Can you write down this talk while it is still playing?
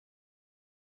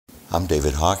I'm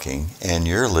David Hocking, and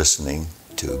you're listening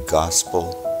to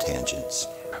Gospel Tangents.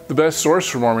 The best source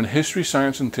for Mormon history,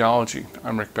 science, and theology.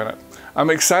 I'm Rick Bennett. I'm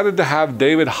excited to have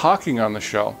David Hocking on the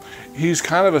show. He's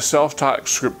kind of a self-taught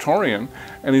scriptorian,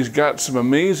 and he's got some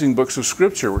amazing books of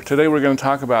scripture. Today we're going to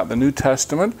talk about the New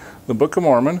Testament, the Book of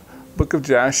Mormon, Book of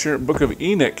Jasher, Book of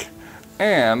Enoch,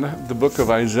 and the Book of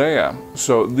Isaiah.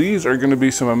 So these are going to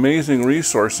be some amazing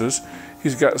resources.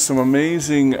 He's got some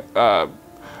amazing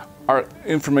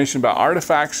information about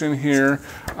artifacts in here,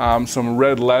 some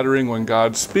red lettering when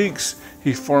God speaks.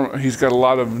 He's got a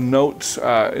lot of notes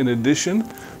in addition,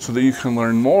 so that you can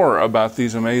learn more about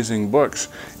these amazing books.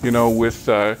 You know, with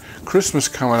Christmas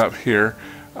coming up here,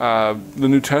 the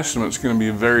New Testament is going to be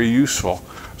very useful.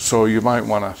 So you might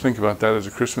want to think about that as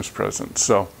a Christmas present.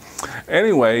 So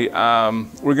anyway,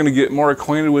 we're going to get more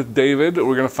acquainted with David.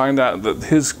 We're going to find out that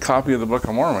his copy of the Book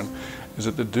of Mormon is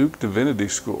at the Duke Divinity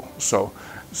School. So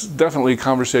it's definitely a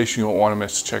conversation you won't want to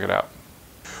miss. Check it out.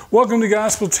 Welcome to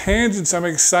Gospel Tangents. I'm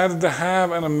excited to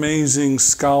have an amazing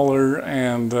scholar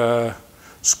and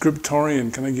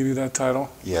scriptorian. Can I give you that title?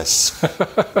 Yes.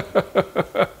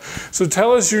 So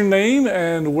tell us your name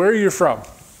and where you're from.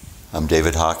 I'm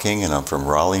David Hocking, and I'm from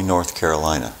Raleigh, North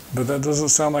Carolina. But that doesn't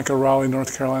sound like a Raleigh,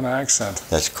 North Carolina accent.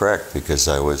 That's correct, because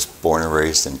I was born and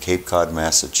raised in Cape Cod,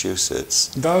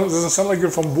 Massachusetts. Doesn't sound like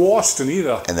you're from Boston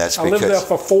either. And that's I lived there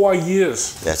for 4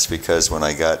 years. That's because when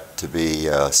I got to be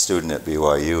a student at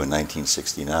BYU in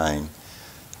 1969,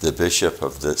 the bishop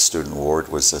of the student ward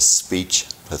was a speech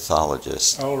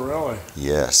pathologist. Oh, really?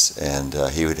 Yes, and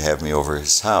he would have me over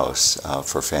his house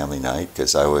for family night,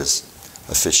 because I was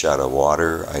a fish out of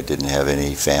water. I didn't have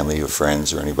any family or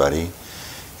friends or anybody.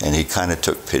 And he kind of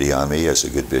took pity on me, as a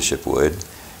good bishop would.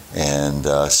 And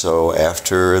so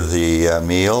after the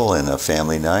meal and a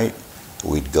family night,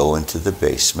 we'd go into the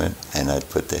basement, and I'd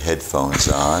put the headphones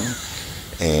on,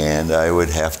 and I would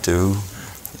have to,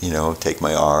 take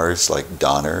my R's like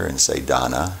Donner and say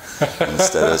Donna.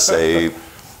 Instead of say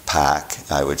pack,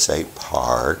 I would say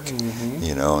park.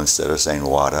 Instead of saying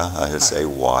water, I would say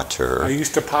water. I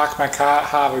used to park my car at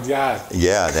Harvard Yard.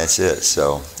 Yeah, that's it.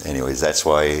 So anyways, that's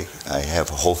why I have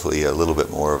hopefully a little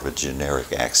bit more of a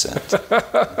generic accent.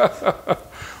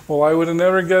 Well, I would have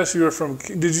never guessed you were from,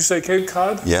 did you say Cape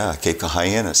Cod? Yeah, Cape Cod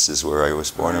Hyannis is where I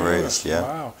was born and raised. Yeah.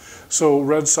 Wow. So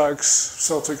Red Sox,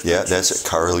 Celtics. Yeah, that's it.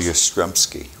 Karl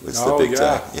Yastrzemski was the big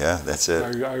guy. Yeah, that's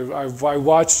it. I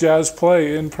watched Jazz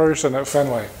play in person at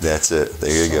Fenway. That's it.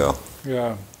 There you go.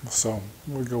 Yeah, so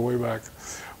we go way back.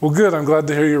 Well, good. I'm glad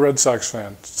to hear you're a Red Sox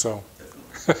fan. So,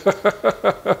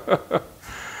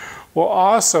 well,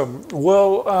 awesome.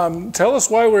 Well, tell us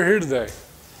why we're here today.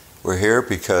 We're here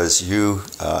because you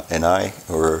and I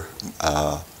were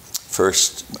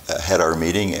first had our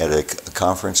meeting at a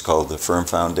conference called the Firm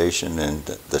Foundation and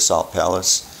the Salt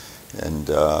Palace, and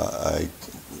I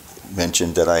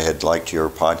mentioned that I had liked your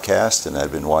podcast and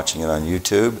I'd been watching it on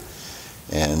YouTube,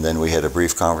 and then we had a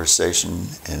brief conversation,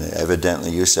 and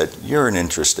evidently you said, "You're an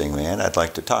interesting man, I'd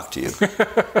like to talk to you."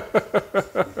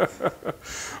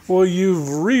 Well, you've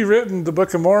rewritten the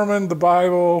Book of Mormon, the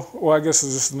Bible. Well, I guess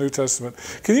it's just the New Testament.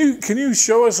 Can you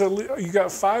show us? You got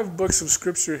 5 books of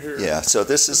scripture here. Yeah. So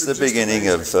this is the beginning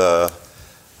of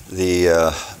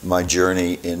my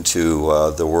journey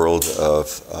into the world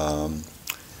of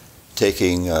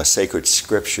taking sacred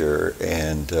scripture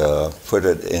and put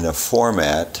it in a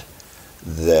format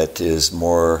that is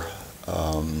more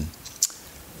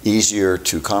easier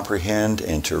to comprehend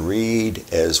and to read,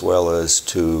 as well as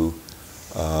to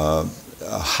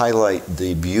highlight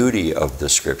the beauty of the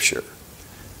scripture.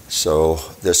 So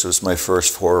this was my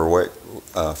first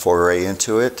foray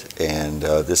into it, and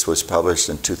this was published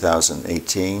in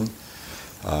 2018.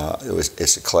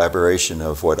 It's a collaboration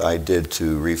of what I did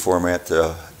to reformat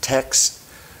the text,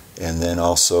 and then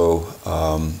also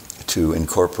to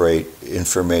incorporate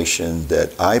information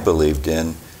that I believed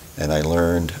in and I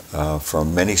learned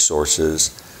from many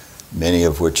sources, many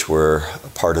of which were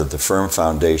part of the Firm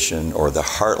Foundation, or the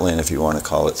Heartland, if you want to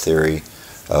call it, theory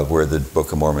of where the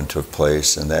Book of Mormon took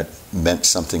place. And that meant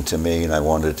something to me, and I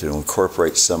wanted to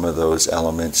incorporate some of those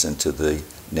elements into the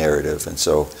narrative. And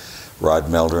so Rod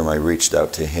Meldrum, I reached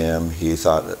out to him. He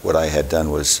thought that what I had done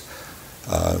was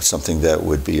something that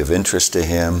would be of interest to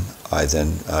him. I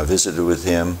then visited with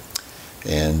him,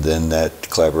 and then that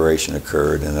collaboration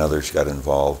occurred and others got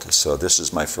involved. So this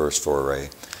is my first foray.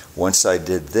 Once I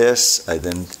did this, I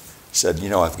then said,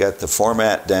 I've got the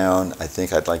format down. I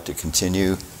think I'd like to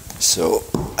continue. So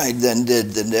I then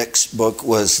did the next book,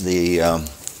 was the,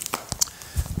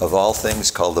 of all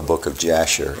things, called the Book of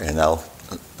Jasher. And I'll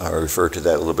refer to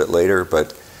that a little bit later,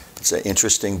 but it's an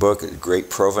interesting book, great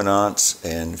provenance.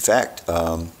 And in fact,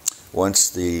 once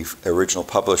the original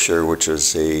publisher, which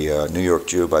was a New York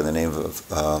Jew by the name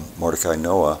of Mordecai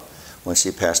Noah, once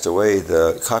he passed away,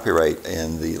 the copyright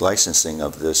and the licensing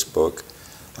of this book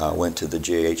went to the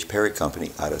J.H. Perry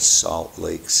Company out of Salt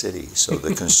Lake City. So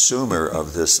the consumer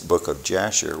of this book of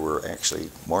Jasher were actually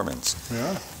Mormons.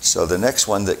 Yeah. So the next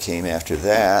one that came after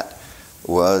that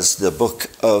was the book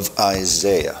of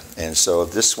Isaiah. And so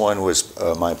this one was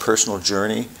my personal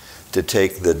journey to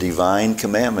take the divine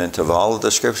commandment of all of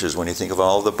the scriptures. When you think of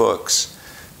all the books,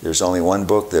 there's only one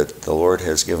book that the Lord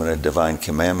has given a divine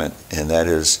commandment, and that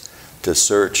is to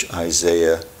search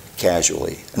Isaiah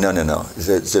casually. No.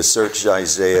 To search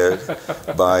Isaiah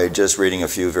by just reading a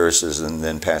few verses and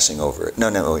then passing over it.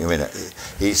 No. I mean,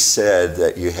 he said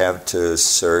that you have to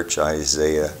search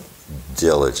Isaiah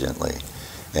diligently.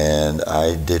 And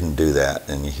I didn't do that.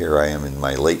 And here I am in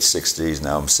my late 60s.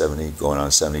 Now I'm 70, going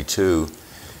on 72.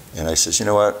 And I says, you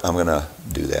know what? I'm going to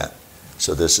do that.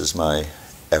 So this is my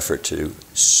effort to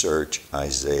search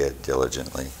Isaiah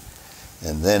diligently.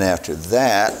 And then after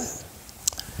that,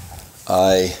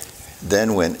 I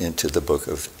then went into the book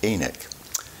of Enoch.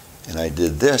 And I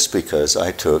did this because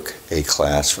I took a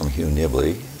class from Hugh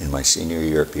Nibley in my senior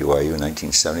year at BYU in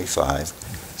 1975,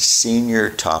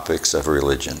 Senior Topics of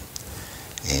Religion.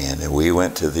 And we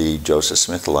went to the Joseph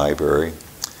Smith Library,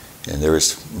 and there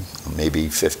was maybe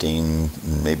 15,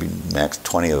 maybe max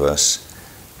 20 of us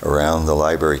around the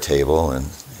library table, and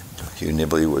Hugh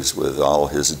Nibley was with all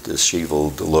his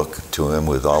disheveled look to him,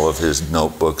 with all of his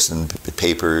notebooks and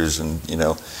papers, and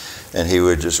and he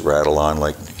would just rattle on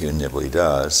like Hugh Nibley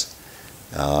does.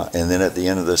 And then at the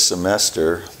end of the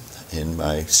semester, in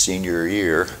my senior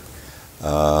year,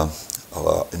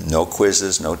 no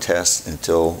quizzes, no tests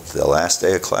until the last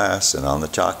day of class, and on the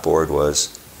chalkboard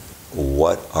was,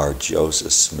 what are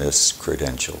Joseph Smith's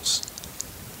credentials?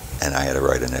 And I had to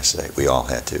write an essay. We all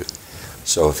had to.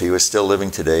 So if he was still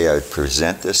living today, I'd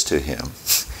present this to him,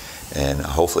 and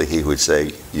hopefully he would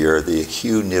say, you're the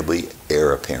Hugh Nibley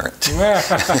heir apparent.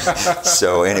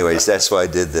 So anyways, that's why I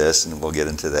did this, and we'll get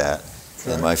into that.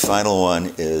 Okay. And my final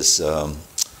one is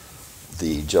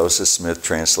the Joseph Smith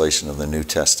translation of the New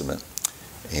Testament.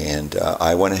 And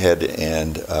I went ahead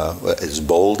and is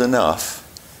bold enough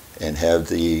and have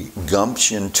the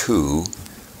gumption to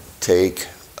take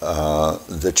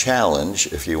the challenge,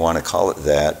 if you want to call it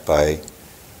that, by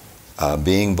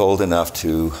being bold enough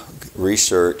to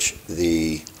research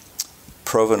the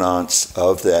provenance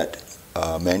of that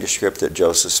manuscript that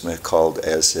Joseph Smith called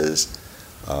as his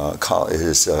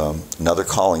another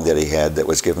calling that he had that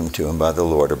was given to him by the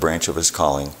Lord, a branch of his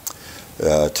calling,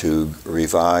 to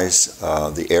revise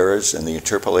the errors and the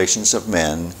interpolations of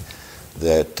men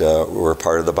that were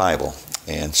part of the Bible.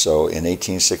 And so in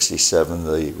 1867,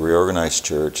 the Reorganized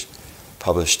Church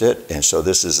published it, and so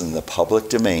this is in the public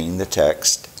domain, the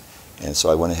text. And so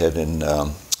I went ahead and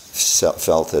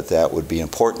felt that that would be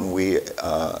important. We,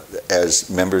 as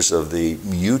members of the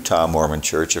Utah Mormon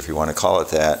Church, if you want to call it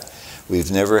that,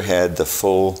 we've never had the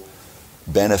full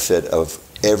benefit of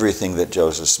everything that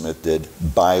Joseph Smith did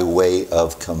by way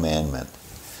of commandment.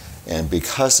 And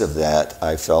because of that,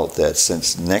 I felt that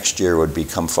since next year would be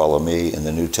Come Follow Me in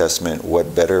the New Testament,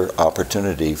 what better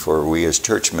opportunity for we as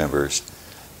church members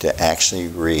to actually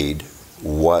read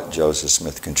what Joseph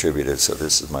Smith contributed. So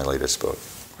this is my latest book.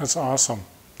 That's awesome.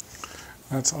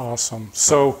 That's awesome.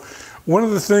 So one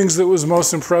of the things that was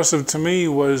most impressive to me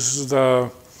was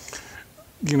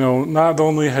not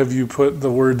only have you put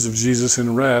the words of Jesus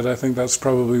in red, I think that's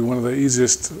probably one of the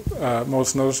easiest,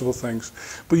 most noticeable things,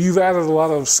 but you've added a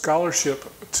lot of scholarship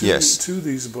to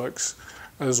these books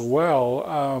as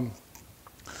well.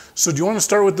 So do you want to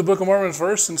start with the Book of Mormon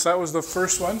first, since that was the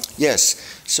first one? Yes.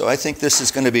 So I think this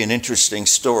is going to be an interesting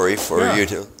story for you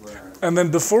to learn. And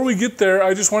then before we get there,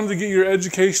 I just wanted to get your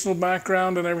educational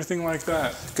background and everything like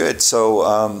that. Good. So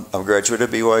I'm a graduate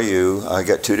of BYU. I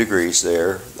got 2 degrees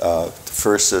there.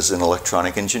 First is in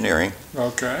electronic engineering.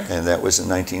 Okay. And that was in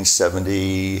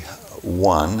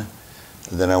 1971.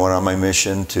 Then I went on my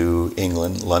mission to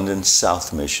England, London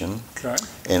South Mission. Okay.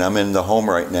 And I'm in the home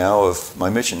right now of my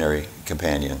missionary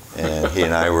companion. And he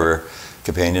and I were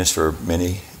companions for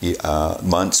many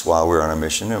months while we were on a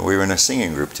mission. And we were in a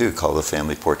singing group too called the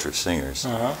Family Portrait Singers.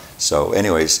 Uh-huh. So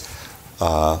anyways,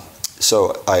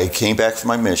 so I came back from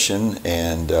my mission,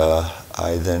 and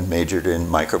I then majored in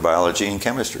microbiology and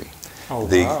chemistry. Oh,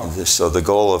 wow. So the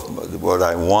goal of what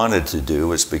I wanted to do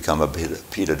was become a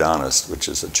pedodontist, which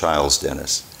is a child's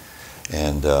dentist.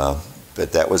 And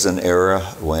but that was an era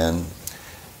when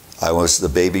I was the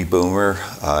baby boomer.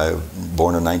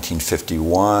 Born in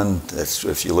 1951. That's,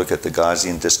 if you look at the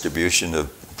Gaussian distribution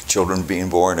of children being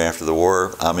born after the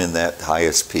war, I'm in that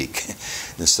highest peak.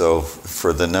 And so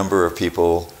for the number of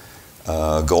people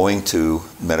going to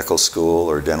medical school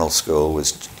or dental school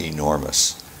was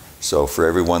enormous. So for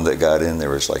everyone that got in, there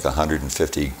was like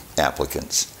 150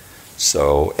 applicants.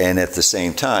 So, and at the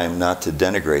same time, not to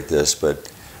denigrate this, but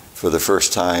for the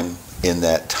first time in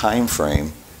that time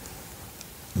frame,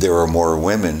 there are more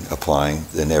women applying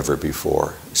than ever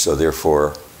before. So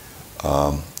therefore,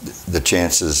 the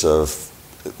chances of,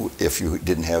 if you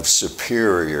didn't have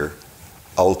superior,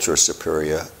 ultra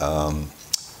superior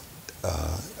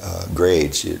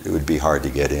grades, it would be hard to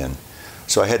get in.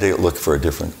 So I had to look for a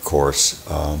different course.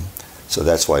 So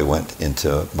that's why I went into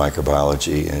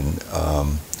microbiology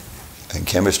and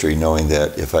chemistry, knowing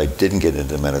that if I didn't get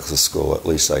into medical school, at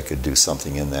least I could do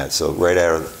something in that. So right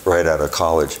out of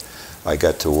college, I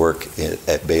got to work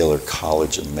at Baylor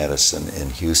College of Medicine in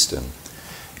Houston.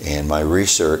 And my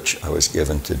research I was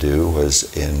given to do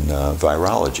was in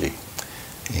virology.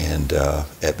 And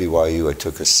at BYU, I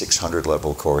took a 600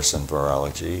 level course in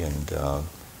virology. And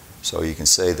so you can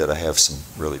say that I have some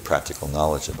really practical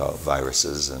knowledge about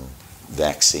viruses and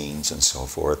vaccines and so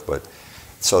forth. But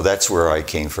so that's where I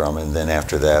came from. And then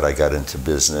after that, I got into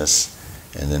business.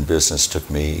 And then business took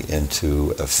me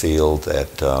into a field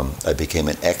that I became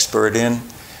an expert in.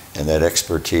 And that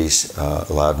expertise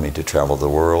allowed me to travel the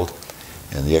world.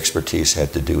 And the expertise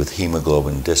had to do with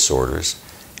hemoglobin disorders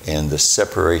and the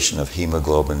separation of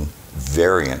hemoglobin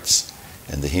variants.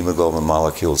 And the hemoglobin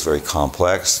molecule is very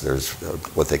complex. There's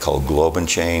what they call globin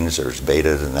chains. There's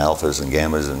betas and alphas and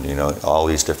gammas and, you know, all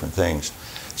these different things.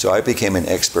 So I became an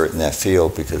expert in that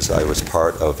field because I was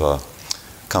part of a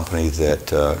company that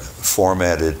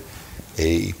formatted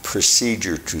a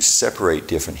procedure to separate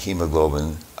different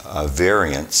hemoglobin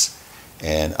variants.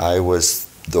 And I was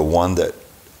the one that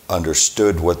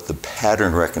understood what the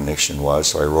pattern recognition was,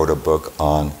 so I wrote a book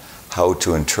on how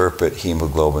to interpret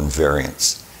hemoglobin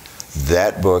variants.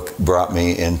 That book brought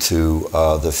me into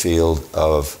the field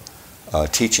of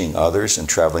teaching others and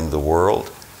traveling the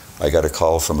world. I got a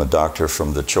call from a doctor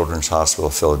from the Children's Hospital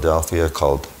of Philadelphia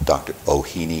called Dr.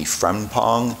 Ohini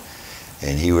Frimpong,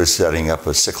 and he was setting up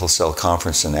a sickle cell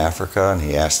conference in Africa, and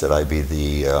he asked that I be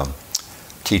the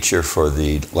teacher for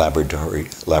the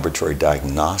laboratory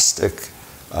diagnostic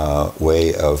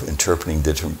way of interpreting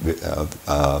different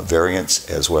variants,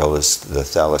 as well as the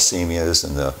thalassemias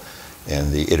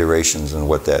and the iterations and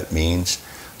what that means.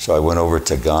 So I went over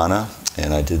to Ghana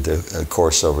and I did the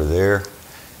course over there,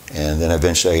 and then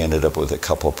eventually I ended up with a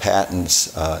couple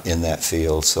patents in that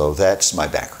field. So that's my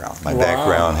background. My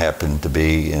background happened to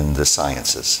be in the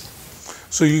sciences.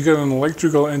 So you got an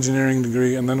electrical engineering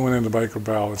degree and then went into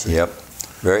microbiology. Yep,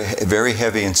 very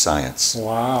heavy in science.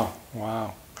 Wow,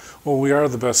 wow. Well, we are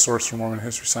the best source for Mormon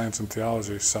history, science, and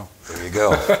theology, so. There you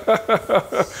go.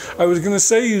 I was going to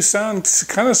say you sound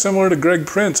kind of similar to Greg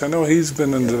Prince. I know he's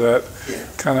been into that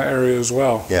kind of area as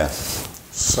well. Yeah.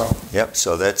 So. Yep,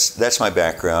 so that's my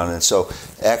background. And so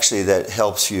actually that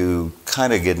helps you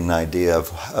kind of get an idea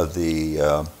of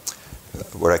the,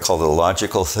 what I call the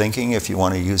logical thinking, if you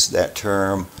want to use that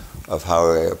term, of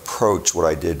how I approach what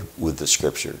I did with the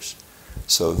scriptures.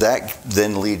 So that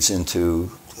then leads into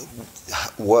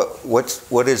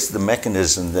what is the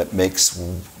mechanism that makes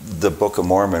the Book of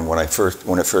Mormon when it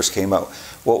first came out?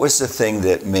 What was the thing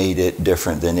that made it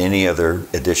different than any other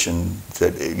edition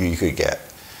that you could get?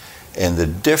 And the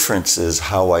difference is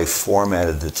how I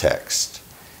formatted the text.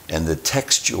 And the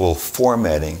textual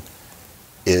formatting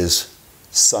is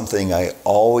something I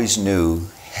always knew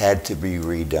had to be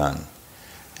redone.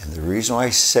 And the reason why I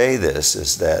say this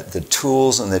is that the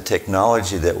tools and the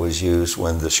technology that was used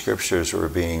when the scriptures were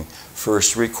being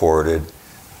first recorded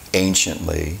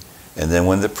anciently, and then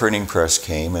when the printing press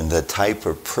came and the type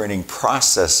of printing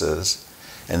processes,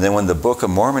 and then when the Book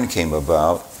of Mormon came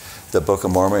about, the Book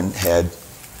of Mormon had,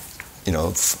 you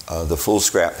know, the full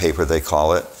scrap paper, they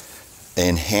call it,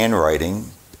 in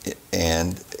handwriting,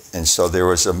 and so there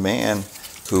was a man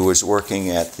who was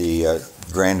working at the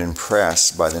Grandin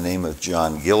Press by the name of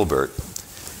John Gilbert.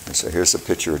 And so here's a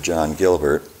picture of John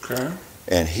Gilbert. Okay.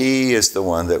 And he is the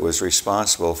one that was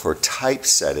responsible for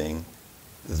typesetting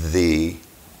the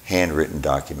handwritten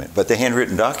document. But the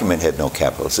handwritten document had no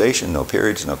capitalization, no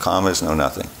periods, no commas, no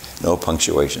nothing, no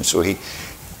punctuation. So he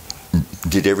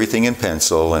did everything in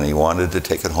pencil, and he wanted to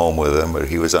take it home with him, but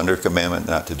he was under commandment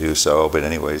not to do so. But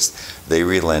anyways, they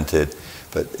relented.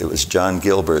 But it was John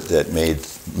Gilbert that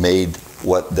made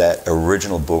what that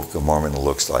original Book of Mormon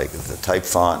looks like, the type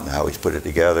font and how he put it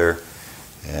together.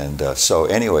 And so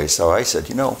I said,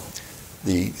 you know,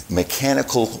 the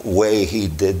mechanical way he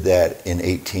did that in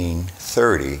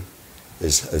 1830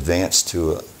 is advanced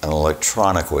to an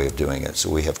electronic way of doing it. So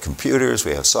we have computers,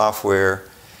 we have software,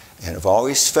 and I've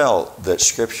always felt that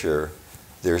Scripture,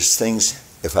 there's things,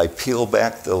 if I peel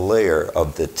back the layer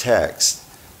of the text,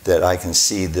 that I can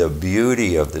see the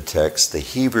beauty of the text, the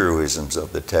Hebrewisms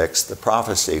of the text, the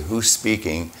prophecy, who's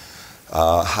speaking,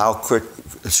 how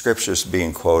Scripture's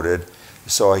being quoted.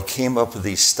 So I came up with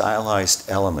these stylized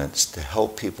elements to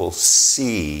help people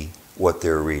see what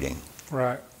they're reading.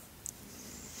 Right.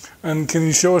 And can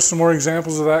you show us some more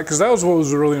examples of that? Because that was what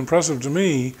was really impressive to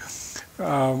me.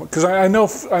 Because I know,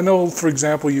 for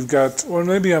example, you've got, well,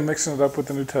 maybe I'm mixing it up with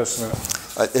the New Testament.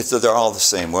 They're all the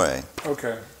same way.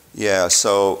 Okay. Yeah,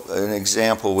 so an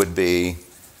example would be,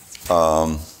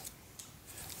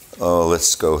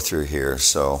 let's go through here.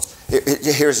 So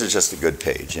here's just a good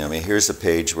page. I mean, here's a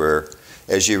page where,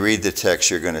 as you read the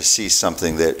text, you're going to see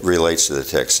something that relates to the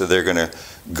text. So they're going to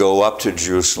go up to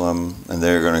Jerusalem, and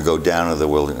they're going to go down to the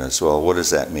wilderness. Well, what does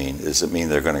that mean? Does it mean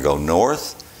they're going to go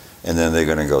north, and then they're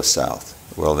going to go south?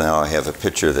 Well, now I have a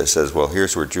picture that says, well,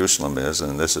 here's where Jerusalem is,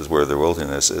 and this is where the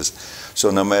wilderness is. So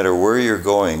no matter where you're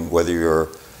going, whether you're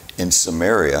in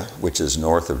Samaria, which is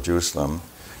north of Jerusalem,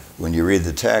 when you read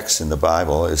the text in the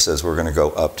Bible, it says we're going to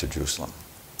go up to Jerusalem.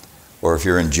 Or if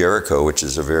you're in Jericho, which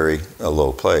is a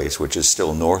low place, which is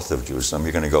still north of Jerusalem,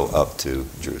 you're going to go up to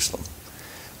Jerusalem.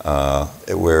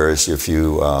 Whereas if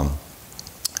you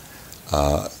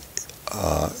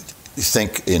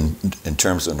think in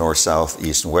terms of north, south,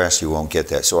 east, and west, you won't get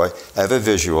that. So I have a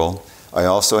visual. I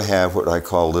also have what I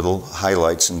call little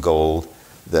highlights in gold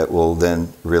that will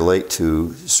then relate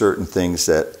to certain things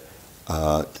that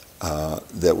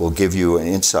will give you an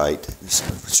insight,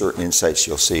 certain insights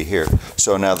you'll see here.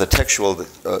 So now the textual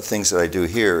things that I do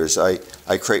here is I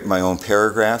create my own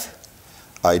paragraph.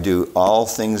 I do all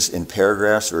things in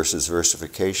paragraphs versus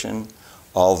versification.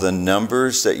 All the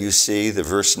numbers that you see, the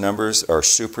verse numbers, are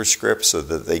superscript so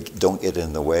that they don't get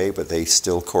in the way, but they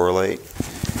still correlate.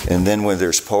 And then when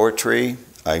there's poetry,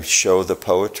 I show the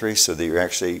poetry so that you're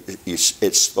actually,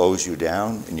 it slows you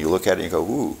down, and you look at it and you go,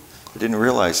 ooh, I didn't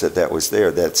realize that was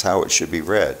there. That's how it should be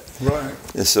read. Right.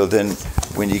 And so then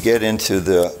when you get into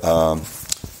the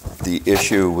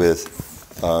issue with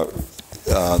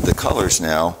the colors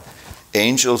now,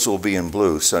 angels will be in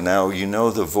blue. So now you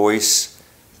know the voice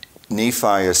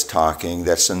Nephi is talking,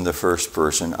 that's in the first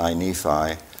person, I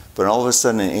Nephi. But all of a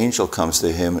sudden an angel comes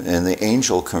to him, and the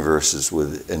angel converses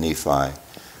with Nephi.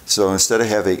 So instead of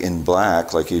having in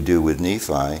black like you do with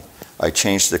Nephi, I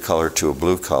change the color to a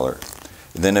blue color.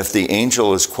 And then if the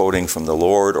angel is quoting from the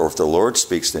Lord, or if the Lord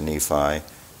speaks to Nephi,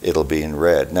 it'll be in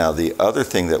red. Now the other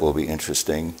thing that will be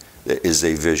interesting, that is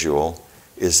a visual,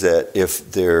 is that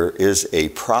if there is a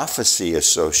prophecy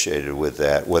associated with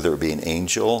that, whether it be an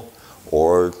angel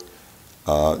or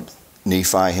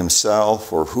Nephi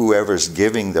himself or whoever's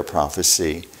giving the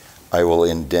prophecy, I will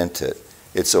indent it.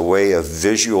 It's a way of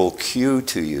visual cue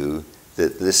to you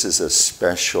that this is a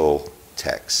special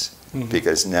text,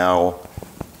 because now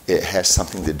it has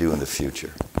something to do in the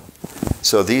future.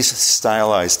 So these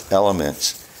stylized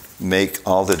elements make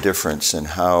all the difference in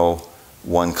how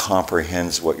one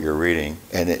comprehends what you're reading,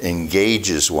 and it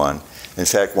engages one. In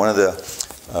fact, one of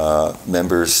the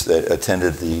members that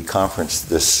attended the conference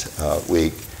this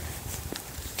week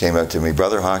came up to me,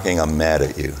 Brother Hocking, I'm mad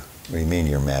at you. What do you mean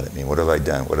you're mad at me? What have I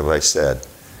done? What have I said?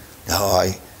 No,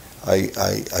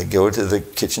 I go to the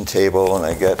kitchen table and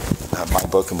I get my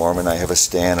Book of Mormon. I have a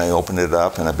stand. I open it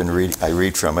up and I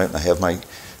read from it. And I have my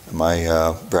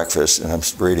breakfast and I'm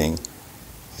reading,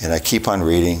 and I keep on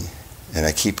reading, and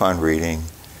I keep on reading,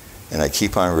 and I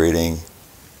keep on reading.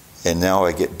 And now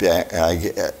I get back, and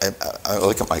I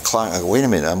look at my clock, I go, wait a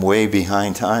minute, I'm way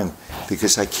behind time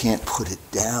because I can't put it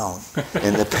down.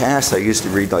 In the past, I used to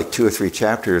read like 2 or 3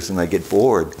 chapters and I get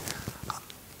bored.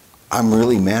 I'm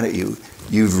really mad at you.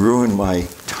 You've ruined my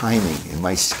timing and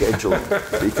my scheduling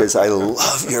because I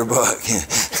love your book.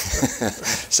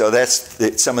 So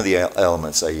that's some of the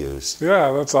elements I use.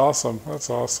 Yeah, that's awesome.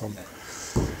 That's awesome.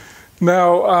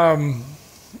 Now,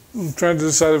 I'm trying to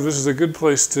decide if this is a good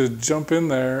place to jump in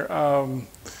there.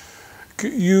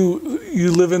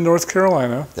 You live in North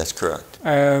Carolina. That's correct.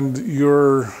 And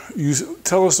you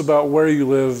tell us about where you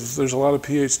live. There's a lot of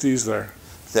PhDs there.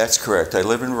 That's correct. I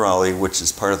live in Raleigh, which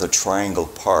is part of the Triangle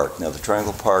Park. Now, the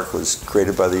Triangle Park was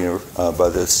created by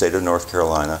the state of North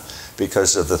Carolina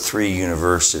because of the 3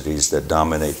 universities that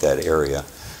dominate that area.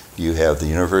 You have the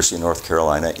University of North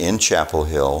Carolina in Chapel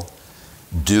Hill,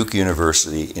 Duke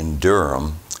University in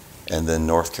Durham, and then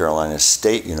North Carolina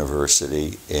State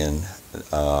University in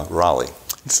Raleigh.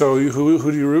 So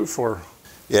who do you root for?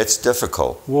 It's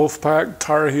difficult. Wolfpack,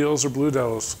 Tar Heels, or Blue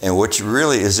Devils. And what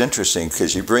really is interesting,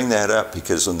 because you bring that up,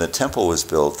 because when the temple was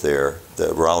built there,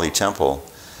 the Raleigh Temple,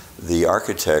 the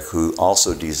architect who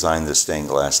also designed the stained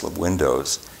glass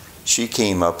windows, she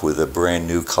came up with a brand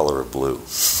new color of blue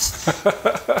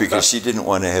because she didn't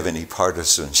want to have any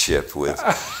partisanship with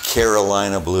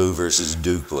Carolina blue versus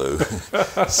Duke blue.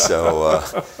 So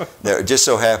it just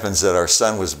so happens that our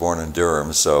son was born in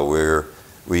Durham, so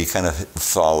we kind of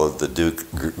followed the Duke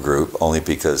group only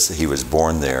because he was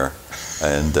born there,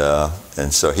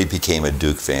 and so he became a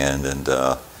Duke fan.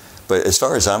 But as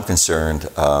far as I'm concerned,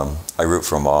 I root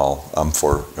for them all. I'm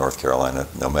for North Carolina,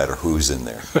 no matter who's in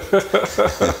there.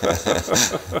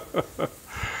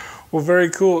 Well, very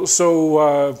cool.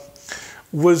 So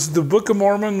was the Book of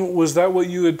Mormon, was that what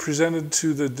you had presented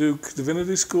to the Duke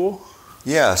Divinity School?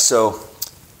 Yeah, so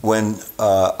when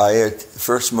I had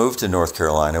first moved to North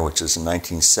Carolina, which was in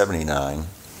 1979,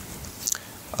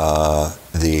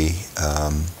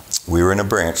 we were in a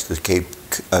branch, the Cape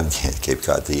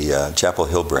Cod, the Chapel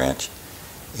Hill branch,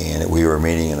 and we were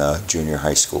meeting in a junior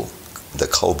high school, the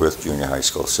Culbreth Junior High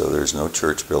School. So there's no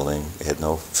church building, it had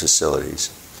no facilities.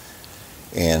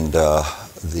 And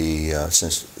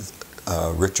since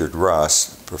Richard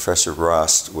Ross, Professor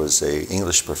Ross, was an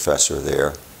English professor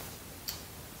there,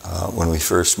 when we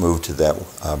first moved to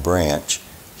that branch,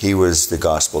 he was the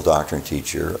gospel doctrine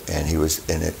teacher, and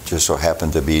it just so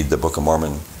happened to be the Book of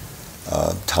Mormon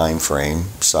time frame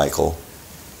cycle,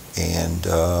 and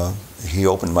he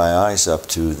opened my eyes up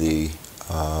to the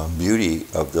beauty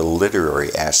of the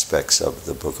literary aspects of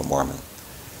the Book of Mormon.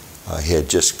 He had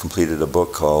just completed a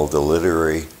book called The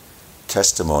Literary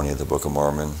Testimony of the Book of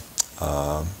Mormon,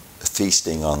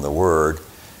 Feasting on the Word,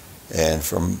 and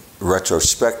from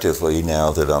retrospectively,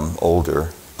 now that I'm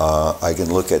older, I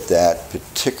can look at that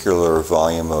particular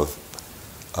volume of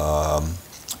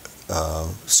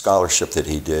scholarship that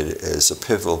he did as a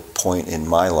pivotal point in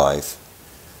my life,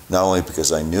 not only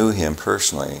because I knew him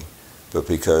personally, but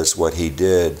because what he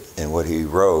did and what he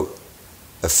wrote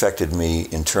affected me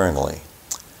internally.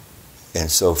 And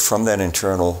so from that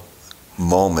internal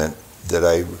moment that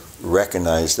I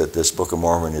recognized that this Book of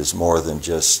Mormon is more than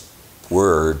just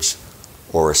words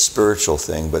or a spiritual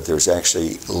thing, but there's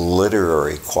actually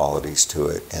literary qualities to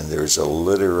it, and there's a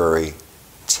literary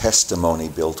testimony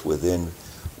built within,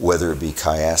 whether it be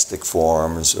chiastic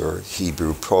forms or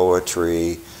Hebrew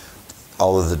poetry,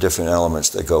 all of the different elements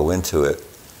that go into it.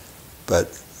 But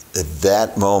at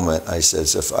that moment, I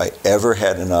says, if I ever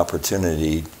had an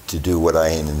opportunity to do what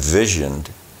I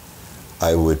envisioned,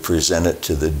 I would present it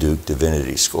to the Duke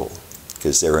Divinity School,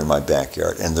 because they're in my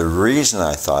backyard. And the reason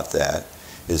I thought that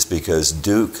is because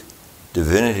Duke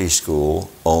Divinity School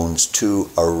owns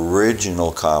 2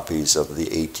 original copies of the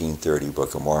 1830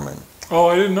 Book of Mormon. Oh,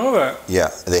 I didn't know that. Yeah,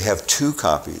 they have 2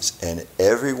 copies, and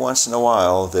every once in a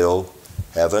while they'll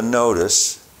have a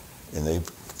notice, and they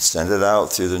send it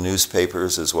out through the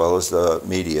newspapers as well as the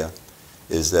media,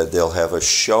 is that they'll have a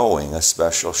showing, a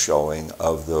special showing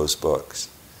of those books.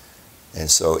 And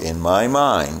so in my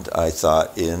mind, I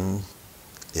thought,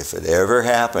 if it ever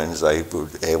happens, I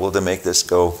would be able to make this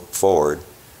go forward,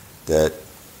 that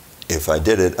if I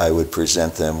did it, I would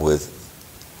present them with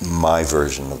my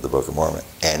version of the Book of Mormon.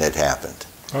 And it happened.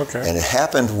 Okay. And it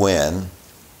happened when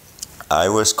I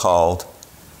was called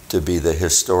to be the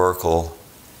historical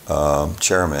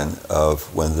chairman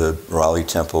of when the Raleigh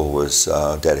Temple was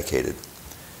dedicated.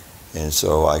 And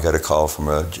so I got a call from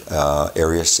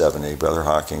Area 70, Brother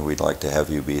Hocking, we'd like to have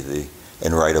you be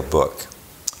and write a book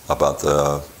about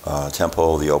the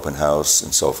temple, the open house,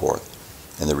 and so forth,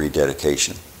 and the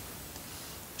rededication.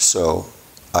 So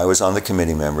I was on the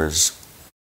committee members'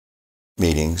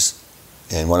 meetings,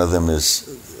 and one of them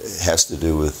has to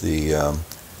do with the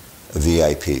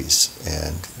VIPs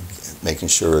and making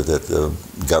sure that the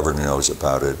governor knows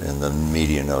about it and the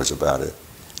media knows about it.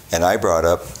 And I brought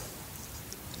up,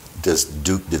 does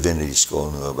Duke Divinity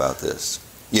School know about this?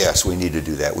 Yes, we need to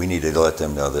do that. We need to let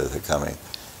them know that they're coming.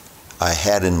 I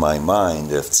had in my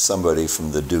mind, if somebody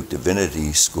from the Duke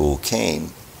Divinity School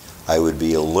came, I would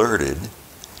be alerted,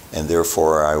 and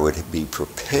therefore I would be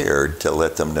prepared to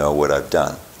let them know what I've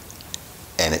done.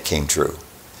 And it came true.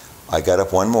 I got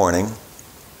up one morning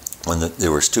when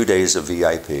there was 2 days of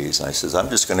VIPs, and I says, I'm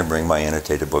just going to bring my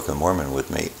Annotated Book of Mormon with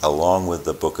me, along with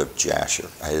the Book of Jasher.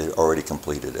 I had already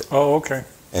completed it. Oh, okay.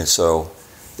 And so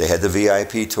they had the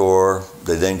VIP tour.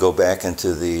 They then go back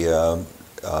into the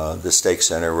Stake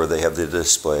Center where they have the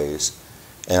displays.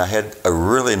 And I had a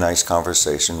really nice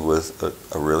conversation with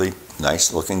a really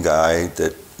nice-looking guy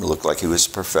that looked like he was a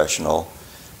professional.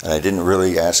 And I didn't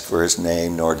really ask for his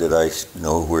name, nor did I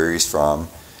know where he's from.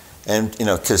 And,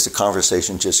 because the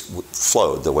conversation just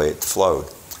flowed the way it flowed.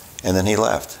 And then he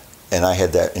left. And I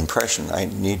had that impression, I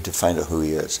need to find out who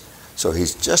he is. So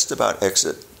he's just about to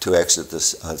exit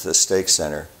the stake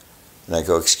center. And I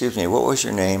go, excuse me, what was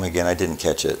your name? Again, I didn't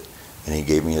catch it. And he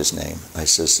gave me his name. I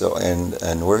says, so,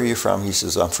 and where are you from? He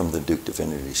says, I'm from the Duke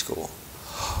Divinity School.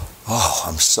 Oh,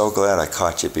 I'm so glad I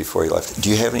caught you before you left. Do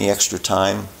you have any extra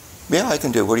time? Yeah, I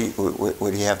can do. What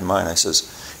do you have in mind? I says,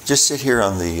 just sit here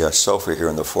on the sofa here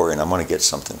in the foyer, and I'm going to get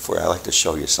something for you. I'd like to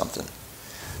show you something.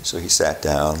 So he sat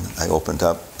down. I opened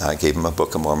up. I gave him a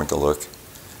Book of Mormon to look.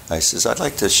 I says, I'd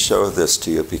like to show this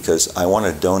to you because I want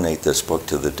to donate this book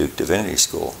to the Duke Divinity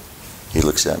School. He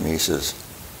looks at me. He says,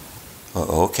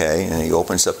 oh, okay. And he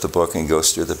opens up the book and he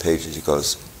goes through the pages. He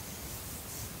goes,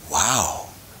 wow,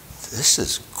 this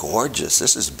is gorgeous.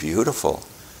 This is beautiful.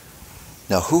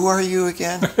 Now, who are you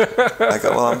again? I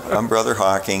go, well, I'm Brother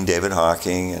Hocking, David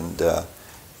Hocking, and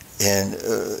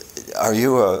are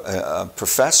you a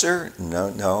professor?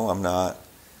 No, I'm not.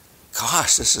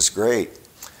 Gosh, this is great.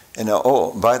 And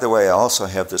oh, by the way, I also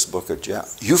have this book of Jasher.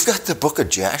 You've got the book of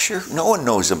Jasher? No one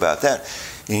knows about that.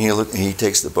 And he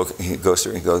takes the book, and he goes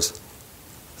through, and he goes,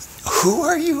 who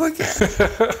are you again?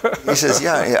 He says,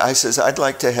 yeah. I says, I'd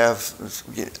like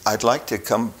to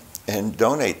come and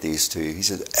donate these to you. He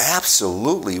said,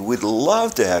 absolutely, we'd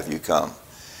love to have you come.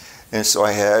 And so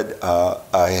I had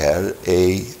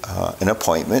an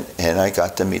appointment, and I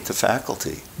got to meet the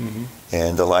faculty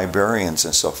and the librarians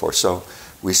and so forth. So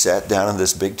we sat down at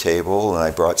this big table, and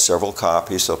I brought several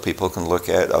copies so people can look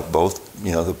at both,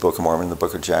 the Book of Mormon and the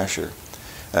Book of Jasher.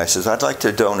 And I says, I'd like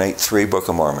to donate 3 Book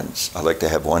of Mormons. I'd like to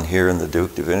have one here in the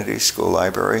Duke Divinity School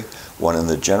Library, one in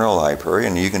the General Library,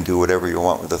 and you can do whatever you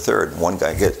want with the third. One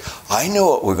guy I know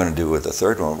what we're going to do with the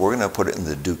third one. We're going to put it in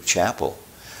the Duke Chapel.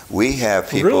 We have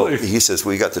people, really? He says,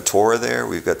 we got the Torah there,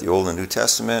 we've got the Old and New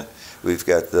Testament, we've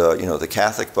got the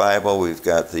Catholic Bible, we've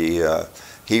got the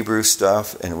Hebrew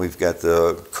stuff, and we've got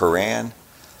the Quran.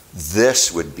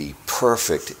 This would be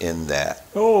perfect in that.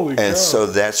 Holy cow. And so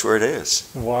that's where it is.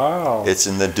 Wow. It's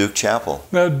in the Duke Chapel.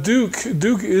 Now, Duke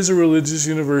is a religious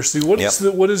university. What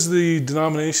is the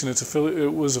denomination it was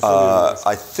affiliated with?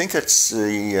 I think it's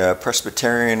the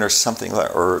Presbyterian or something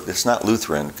like, or it's not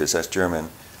Lutheran because that's German,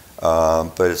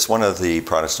 but it's one of the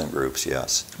Protestant groups,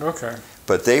 yes. Okay.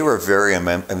 But they were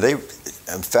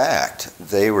in fact,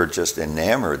 they were just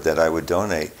enamored that I would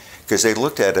donate. Because they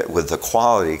looked at it with the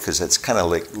quality, because it's kind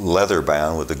of like leather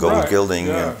bound with the gold gilding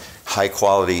and high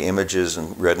quality images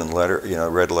and red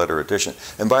letter edition.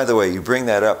 And by the way, you bring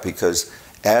that up because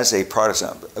as a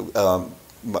Protestant,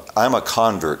 I'm a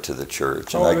convert to the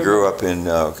church, and I grew up in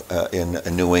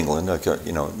New England,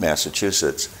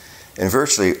 Massachusetts, and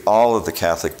virtually all of the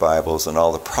Catholic Bibles and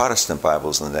all the Protestant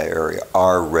Bibles in that area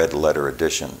are red letter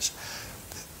editions.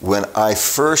 When I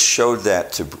first showed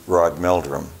that to Rod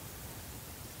Meldrum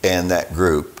and that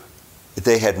group,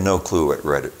 they had no clue what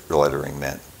red lettering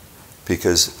meant,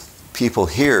 because people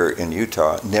here in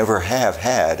Utah never have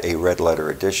had a red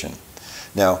letter edition.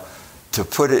 Now, to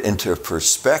put it into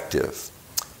perspective,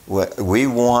 we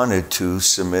wanted to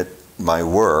submit my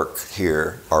work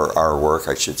here, or our work,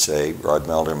 I should say, Rod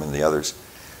Meldrum and the others,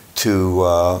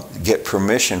 to get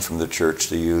permission from the church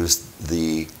to use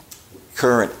the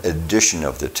current edition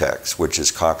of the text, which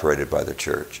is copyrighted by the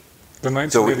church. The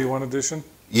 1981 edition?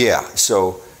 Yeah,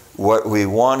 so what we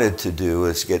wanted to do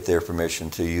is get their permission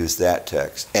to use that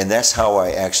text. And that's how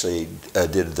I actually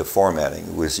did the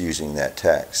formatting, was using that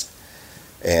text.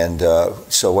 And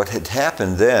so what had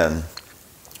happened then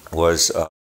was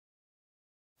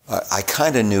I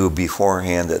kind of knew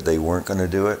beforehand that they weren't going to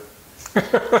do it.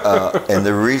 And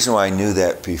the reason why I knew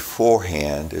that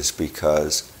beforehand is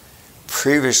because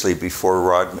previously,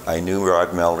 I knew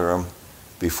Rod Meldrum,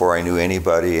 before I knew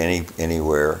anybody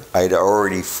anywhere, I'd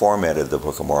already formatted the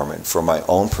Book of Mormon for my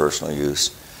own personal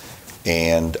use,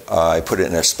 and I put it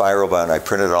in a spiral bound. I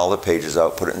printed all the pages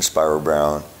out, put it in spiral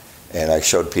bound, and I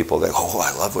showed people that, oh,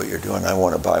 I love what you're doing. I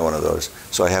want to buy one of those.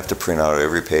 So I have to print out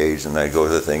every page, and I go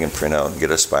to the thing and print out and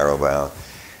get a spiral bound.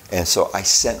 And so I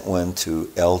sent one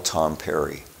to L. Tom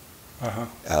Perry.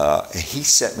 He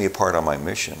set me apart on my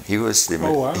mission. He was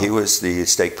the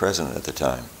stake president at the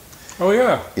time. Oh,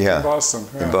 yeah. In Boston.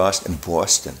 Yeah. In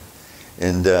Boston.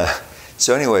 And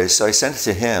so anyway, so I sent it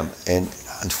to him, and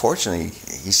unfortunately,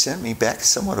 he sent me back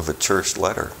somewhat of a terse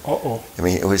letter. Uh-oh. I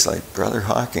mean, it was like, Brother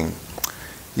Hocking,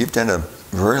 you've done a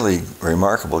really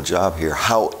remarkable job here.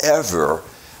 However,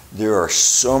 there are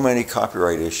so many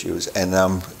copyright issues, and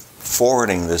I'm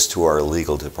forwarding this to our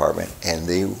legal department, and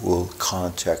they will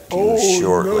contact you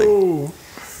shortly. No.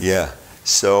 Yeah.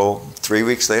 So 3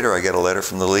 weeks later, I get a letter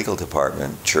from the legal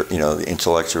department, the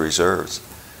intellectual reserves.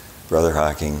 Brother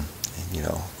Hocking,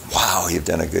 wow, you've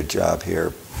done a good job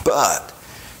here. But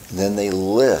then they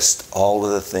list all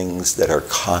of the things that are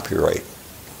copyright.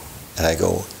 And I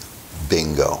go,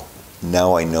 bingo.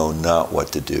 Now I know not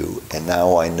what to do, and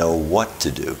now I know what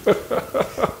to do,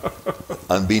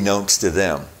 unbeknownst to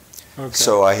them. Okay.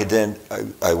 So I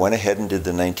went ahead and did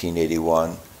the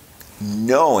 1981,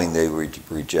 knowing they would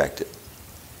reject it.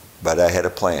 But I had a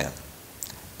plan.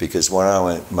 Because when I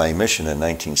went my mission in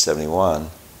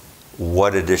 1971,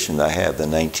 what edition did I have? The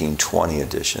 1920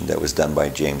 edition that was done by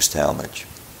James Talmage.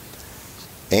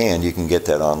 And you can get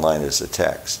that online as a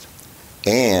text.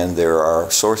 And there are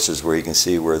sources where you can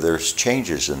see where there's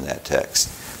changes in that text.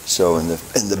 So in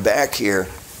the back here,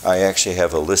 I actually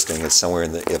have a listing. It's somewhere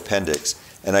in the appendix.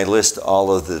 And I list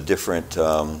all of the different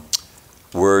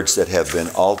words that have been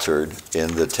altered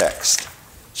in the text.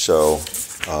 So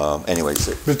anyways.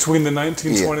 Between the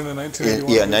 1920 and the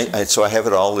 1981? Yeah, so I have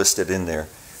it all listed in there.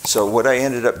 So what I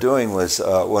ended up doing was,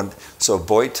 so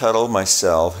Boyd Tuttle,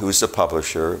 myself, who's the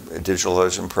publisher, Digital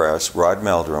Legend Press, Rod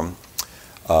Meldrum,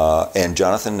 and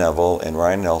Jonathan Neville and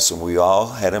Ryan Nelson, we all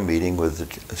had a meeting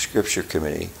with the Scripture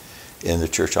Committee in the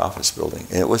church office building.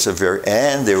 And it was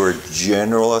and there were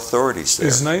general authorities there.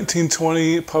 Is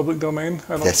 1920 public domain?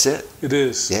 That's it. It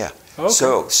is? Yeah.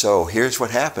 Okay. So here's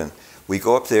what happened. We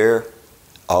go up there,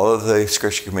 all of the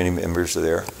Scripture Committee members are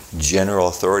there, general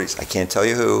authorities. I can't tell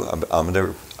you who.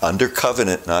 I'm under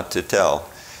covenant not to tell.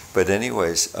 But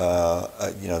anyways,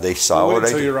 they saw what I did.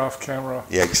 Until you're off camera.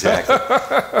 Yeah, exactly.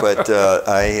 But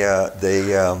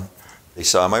they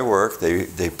saw my work.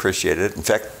 They appreciated it. In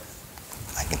fact,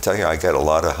 I can tell you, I got a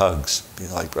lot of hugs.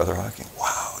 Like Brother Hocking,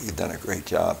 wow, you've done a great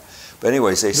job. But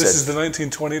anyways, they said... This is the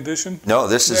 1920 edition? No,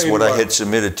 this is what I had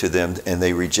submitted to them, and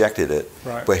they rejected it.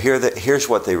 Right. But here's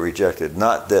what they rejected.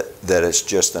 Not that it's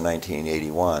just the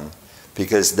 1981,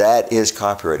 because that is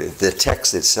copyrighted. The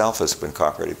text itself has been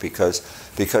copyrighted, because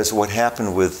what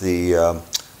happened with the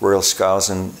Royal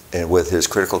Skousen and with his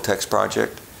critical text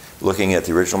project, looking at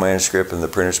the original manuscript and the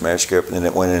printer's manuscript, and then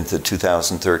it went into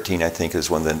 2013, I think,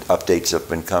 is when the updates have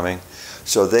been coming.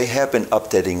 So they have been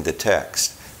updating the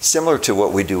text. Similar to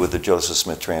what we do with the Joseph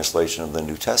Smith translation of the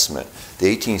New Testament. The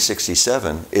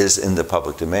 1867 is in the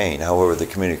public domain. However, the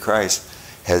Community of Christ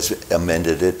has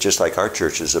amended it, just like our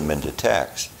church has amended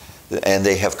text. And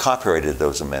they have copyrighted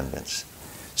those amendments,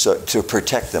 so to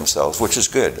protect themselves, which is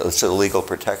good. It's a legal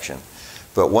protection.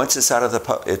 But once it's out of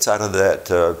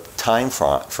that time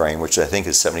frame, which I think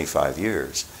is 75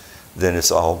 years, then it's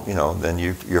all, then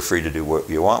you're free to do what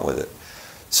you want with it.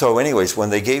 So anyways, when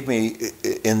they gave me,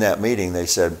 in that meeting, they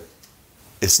said,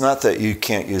 it's not that you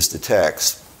can't use the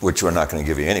text, which we're not going to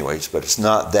give you anyways, but it's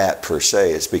not that per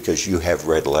se, it's because you have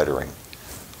red lettering.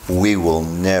 We will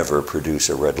never produce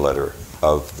a red letter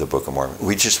of the Book of Mormon.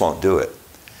 We just won't do it.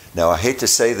 Now, I hate to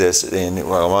say this, and I'm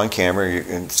on camera,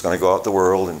 and it's going to go out the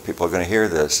world, and people are going to hear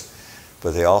this,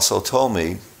 but they also told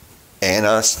me, and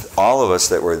all of us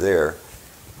that were there,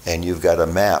 and you've got a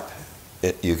map.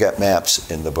 You got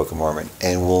maps in the Book of Mormon,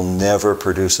 and we'll never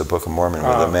produce a Book of Mormon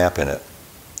with a map in it.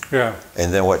 Yeah.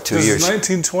 And then what? 2 years.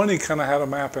 1920 kind of had a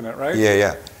map in it, right?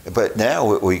 Yeah. But now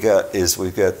what we've got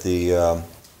the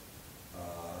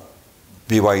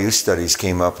BYU Studies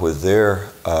came up with their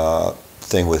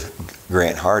thing with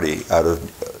Grant Hardy out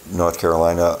of North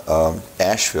Carolina,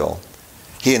 Asheville.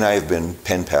 He and I have been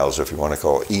pen pals, if you want to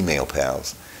call it, email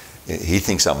pals. He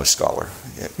thinks I'm a scholar,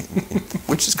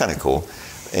 which is kind of cool.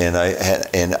 And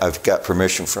I've got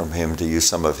permission from him to use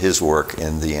some of his work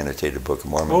in the Annotated Book of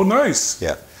Mormon. Oh, nice.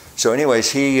 Yeah. So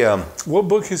anyways, he... what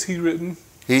book has he written?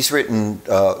 He's written...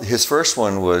 his first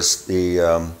one was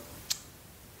the...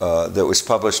 that was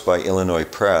published by Illinois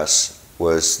Press,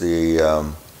 was the...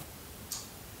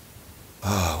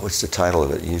 what's the title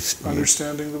of it?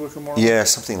 Understanding the Book of Mormon? Yeah,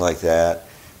 something like that.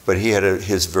 But he had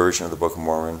his version of the Book of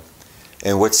Mormon.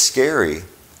 And what's scary...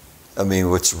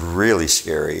 what's really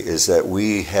scary is that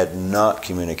we had not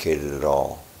communicated at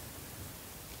all.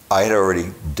 I had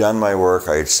already done my work.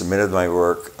 I had submitted my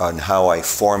work on how I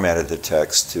formatted the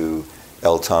text to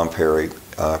Tom Perry,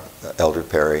 Elder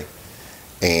Perry.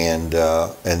 And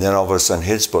then all of a sudden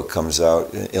his book comes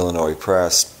out in Illinois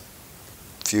Press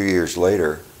a few years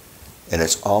later, and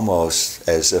it's almost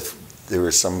as if there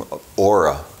was some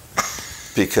aura,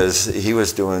 because he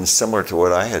was doing similar to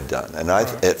what I had done. And I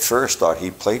at first thought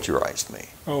he plagiarized me.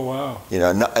 Oh, wow.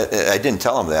 I didn't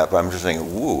tell him that, but I'm just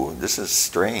thinking, woo, this is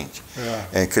strange. Yeah.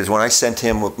 And because when I sent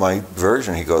him with my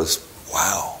version, he goes,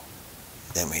 wow,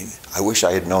 I wish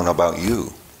I had known about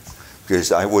you,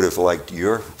 because I would have liked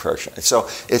your version. So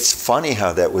it's funny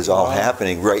how that was all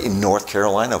happening right in North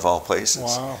Carolina, of all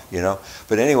places. Wow.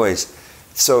 But anyways,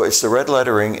 So it's the red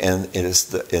lettering and it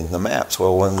is in the maps.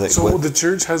 Well, the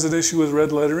church has an issue with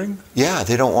red lettering? Yeah,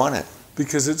 they don't want it.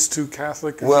 Because it's too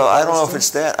Catholic? Well, I don't know if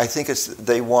it's that. I think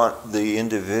they want the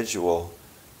individual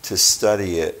to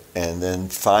study it and then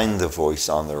find the voice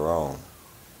on their own.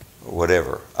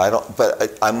 Whatever.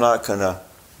 But I'm not going to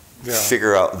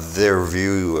figure out their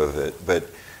view of it. But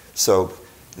so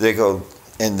they go,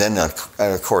 and then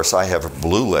of course I have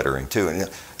blue lettering too. And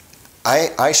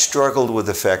I struggled with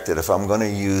the fact that if I'm going to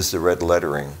use the red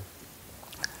lettering,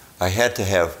 I had to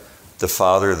have the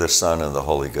Father, the Son, and the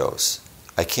Holy Ghost.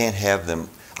 I can't have them.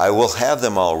 I will have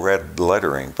them all red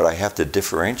lettering, but I have to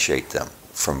differentiate them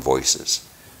from voices.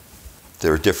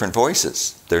 They're different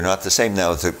voices. They're not the same.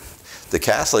 Now, the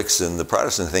Catholics and the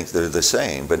Protestants think they're the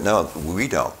same, but no, we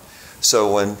don't.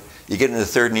 So when you get into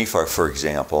 3rd Nephi, for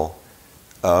example,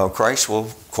 Christ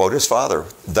will quote his Father,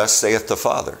 "Thus saith the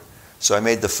Father." So I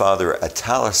made the Father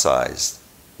italicized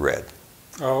red.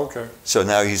 Oh, okay. So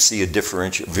now you see a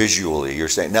differential visually. You're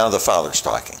saying, now the Father's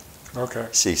talking. Okay.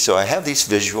 See, so I have these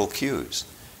visual cues.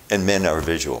 And men are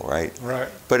visual, right? Right.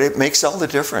 But it makes all the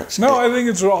difference. No, I think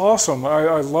it's awesome.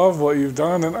 I love what you've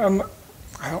done. And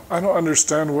I don't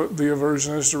understand what the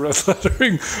aversion is to red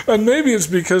lettering. And maybe it's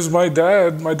because my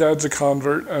dad's a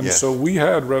convert. And yes. So we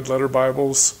had red letter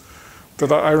Bibles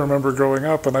that I remember growing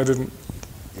up, and I didn't.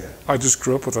 Yeah. I just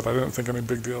grew up with it. I didn't think any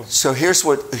big deal. So here's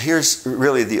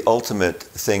really the ultimate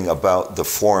thing about the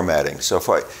formatting. So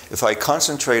if I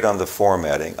concentrate on the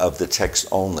formatting of the text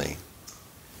only,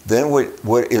 then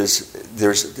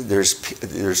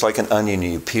there's like an onion.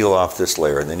 You peel off this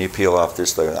layer, and then you peel off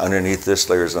this layer. Underneath this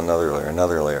layer is another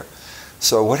layer.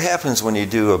 So what happens when you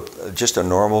do just a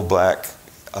normal black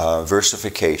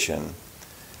versification?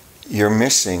 You're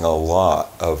missing a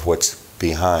lot of what's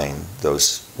behind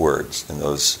those words and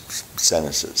those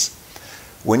sentences.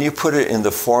 When you put it in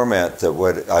the format that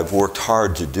what I've worked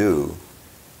hard to do,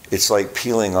 it's like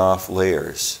peeling off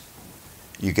layers.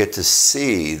 You get to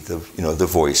see the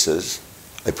voices.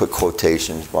 I put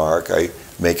quotations mark. I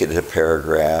make it a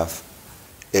paragraph.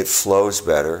 It flows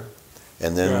better.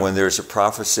 And then when there's a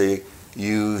prophecy,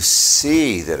 you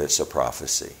see that it's a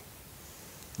prophecy.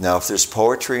 Now, if there's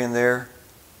poetry in there,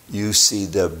 you see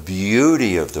the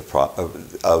beauty of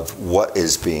of what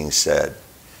is being said.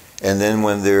 And then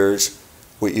when there's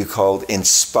what you called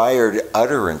inspired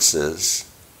utterances,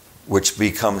 which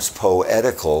becomes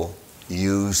poetical,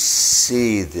 you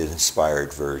see the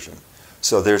inspired version.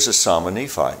 So there's a Psalm of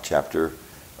Nephi, chapter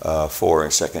 4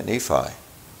 in 2nd Nephi.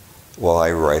 Well,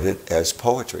 I write it as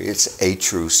poetry. It's a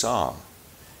true psalm.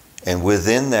 And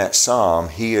within that psalm,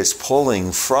 he is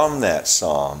pulling from that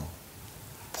psalm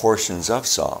portions of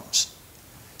psalms.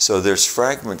 So there's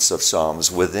fragments of psalms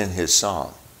within his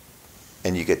psalm.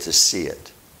 And you get to see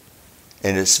it.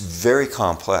 And it's very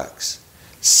complex.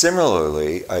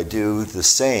 Similarly, I do the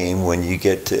same when you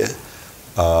get to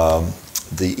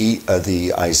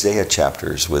the Isaiah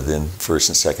chapters within 1st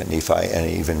and 2nd Nephi and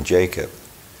even Jacob.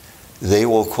 They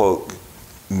will quote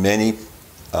many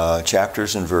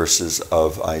chapters and verses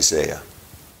of Isaiah.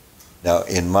 Now,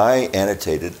 in my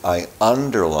annotated, I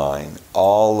underline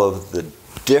all of the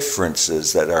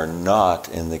differences that are not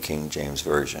in the King James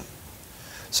Version.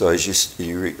 So as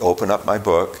you open up my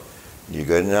book, you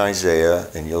go to Isaiah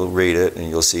and you'll read it and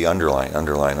you'll see underline.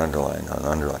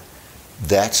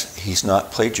 He's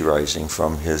not plagiarizing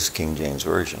from his King James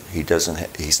Version.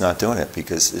 He's not doing it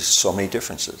because there's so many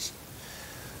differences.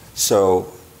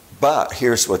 So, but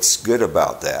here's what's good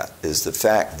about that is the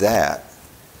fact that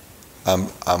I'm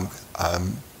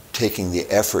taking the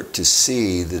effort to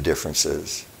see the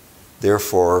differences.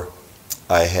 Therefore,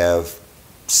 I have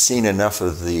seen enough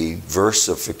of the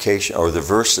versification or the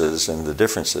verses and the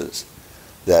differences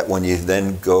that when you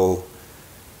then go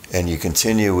and you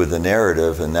continue with the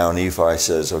narrative, and now Nephi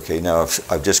says, okay, now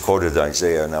I've just quoted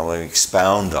Isaiah, now let me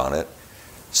expound on it.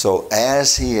 So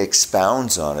as he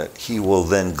expounds on it, he will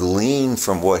then glean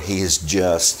from what he has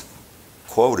just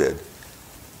quoted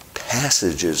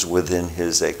passages within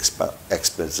his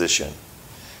exposition.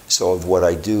 So what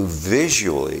I do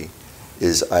visually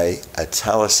is I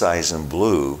italicize in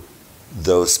blue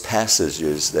those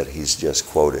passages that he's just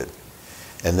quoted.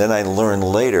 And then I learn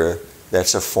later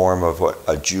that's a form of what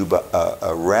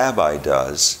a rabbi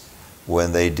does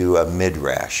when they do a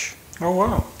midrash. Oh,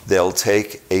 wow. They'll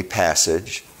take a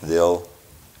passage, they'll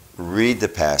read the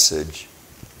passage,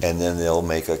 and then they'll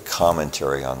make a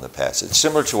commentary on the passage.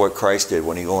 Similar to what Christ did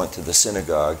when he went to the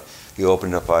synagogue. He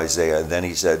opened up Isaiah, and then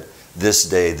he said, this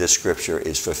day, this scripture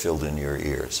is fulfilled in your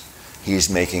ears.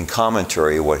 He's making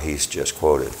commentary of what he's just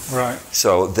quoted. Right.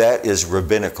 So that is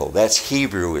rabbinical. That's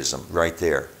Hebrewism right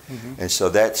there. Mm-hmm. And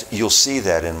so you'll see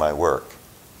that in my work.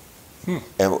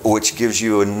 and which gives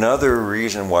you another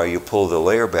reason why you pull the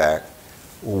layer back.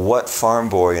 What farm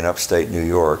boy in upstate New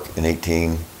York in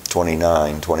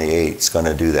 1829, 28 is going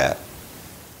to do that?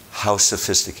 How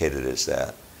sophisticated is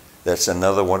that? That's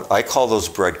another one. I call those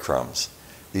breadcrumbs.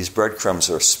 These breadcrumbs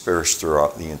are dispersed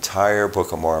throughout the entire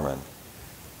Book of Mormon.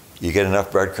 You get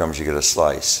enough breadcrumbs, you get a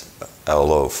slice, a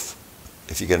loaf.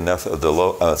 If you get enough of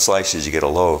the slices, you get a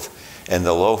loaf. And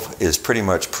the loaf is pretty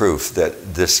much proof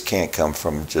that this can't come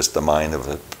from just the mind of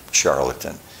a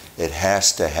charlatan. It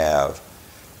has to have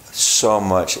so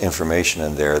much information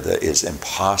in there that is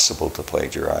impossible to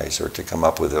plagiarize or to come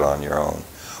up with it on your own.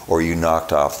 Or you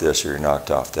knocked off this or you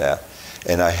knocked off that.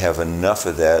 And I have enough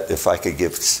of that. If I could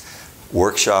give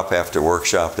workshop after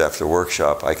workshop after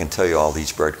workshop, I can tell you all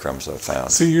these breadcrumbs I've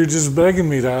found. See, you're just begging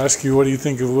me to ask you, what do you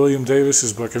think of William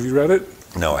Davis's book? Have you read it?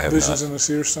 No, I have Visions not. in the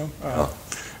Seer Stone? Oh.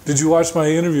 Did you watch my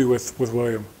interview with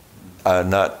William?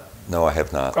 No, I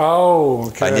have not. Oh,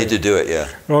 okay. I need to do it, yeah.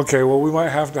 Okay, well, we might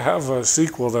have to have a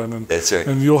sequel then. And, That's right.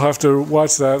 and you'll have to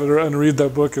watch that and read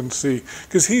that book and see.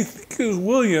 Because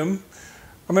William,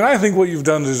 I mean, I think what you've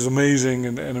done is amazing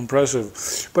and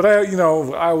impressive. But I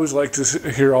always like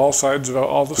to hear all sides of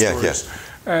all the stories.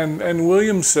 Yeah. And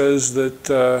William says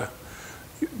that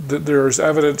that there's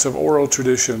evidence of oral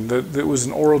tradition, that it was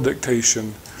an oral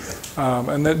dictation,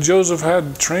 and that Joseph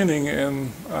had training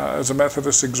in as a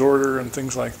Methodist exhorter and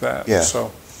things like that. Yeah.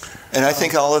 So, and I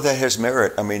think all of that has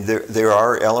merit. I mean, there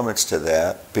are elements to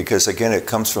that because, again, it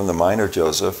comes from the mind of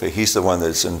Joseph. He's the one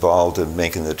that's involved in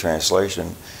making the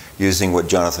translation, using what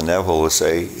Jonathan Neville would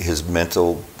say, his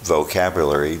mental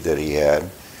vocabulary that he had,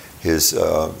 his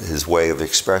way of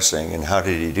expressing. And how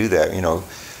did he do that?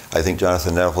 I think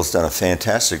Jonathan Neville's done a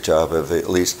fantastic job of at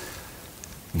least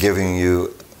giving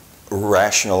you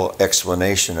rational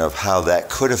explanation of how that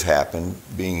could have happened,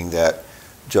 being that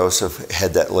Joseph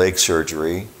had that leg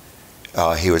surgery.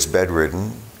 He was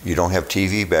bedridden. You don't have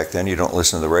TV back then. You don't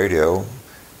listen to the radio.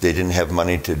 They didn't have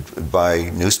money to buy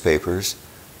newspapers.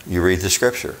 You read the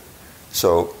scripture.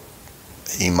 So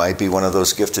he might be one of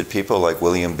those gifted people like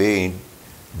William B.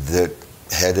 that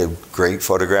had a great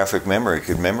photographic memory,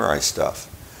 could memorize stuff.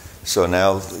 So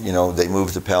now, they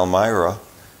moved to Palmyra,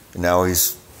 and now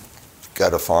he's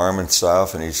got a farm and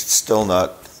stuff, and he's still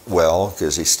not well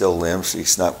because he still limps.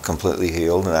 He's not completely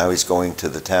healed, and now he's going to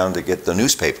the town to get the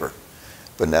newspaper.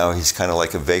 But now he's kind of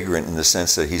like a vagrant in the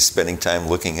sense that he's spending time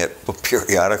looking at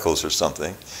periodicals or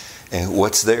something. And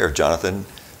what's there? Jonathan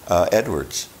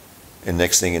Edwards. And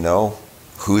next thing you know,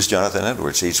 who's Jonathan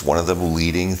Edwards? He's one of the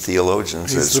leading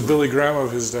theologians. He's the Billy Graham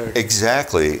of his day.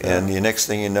 Exactly. Yeah. And the next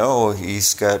thing you know,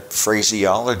 he's got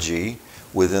phraseology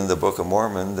within the Book of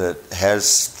Mormon that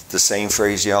has the same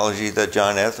phraseology that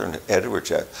John Edwards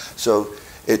had. So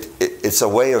it's a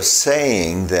way of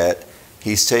saying that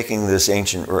he's taking this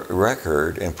ancient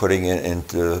record and putting it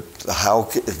into how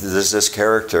does this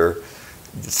character,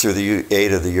 through the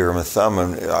aid of the Urim and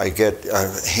Thummim, I get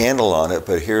a handle on it,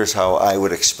 but here's how I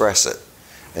would express it.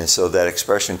 And so that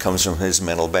expression comes from his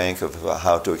mental bank of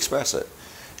how to express it.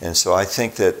 And so I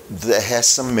think that has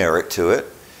some merit to it.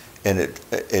 And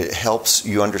it helps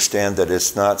you understand that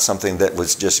it's not something that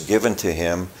was just given to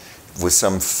him with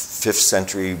some 5th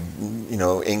century,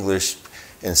 English.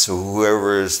 And so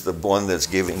whoever is the one that's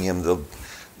giving him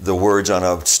the words on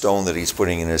a stone that he's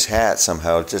putting in his hat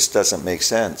somehow just doesn't make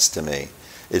sense to me.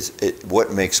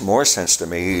 What makes more sense to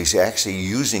me, he's actually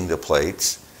using the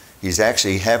plates. He's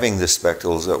actually having the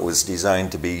spectacles that was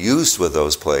designed to be used with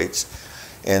those plates,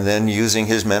 and then using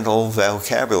his mental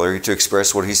vocabulary to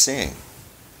express what he's seeing.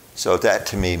 So that,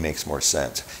 to me, makes more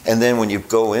sense. And then when you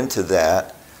go into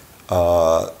that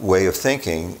way of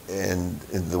thinking, and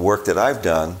the work that I've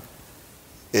done,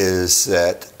 is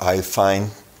that I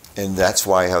find, and that's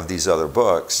why I have these other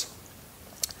books,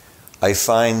 I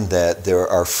find that there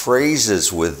are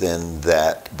phrases within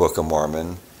that Book of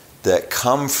Mormon that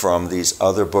come from these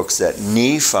other books that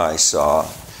Nephi saw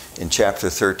in chapter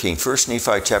 13. First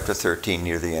Nephi chapter 13,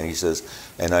 near the end, he says,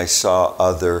 and I saw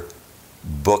other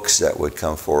books that would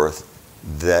come forth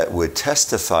that would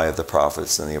testify of the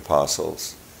prophets and the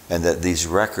apostles, and that these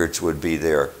records would be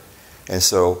there. And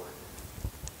so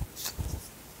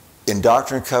in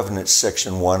Doctrine and Covenants,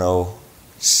 section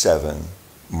 107,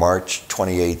 March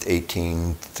 28,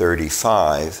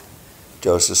 1835,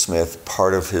 Joseph Smith,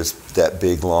 part of that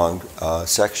big long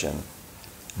section,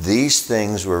 these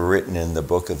things were written in the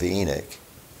book of Enoch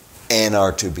and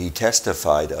are to be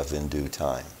testified of in due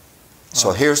time.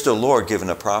 So here's the Lord giving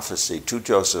a prophecy to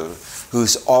Joseph,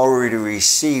 who's already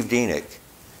received Enoch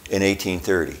in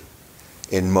 1830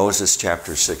 in Moses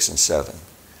chapter 6 and 7.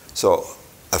 So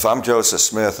if I'm Joseph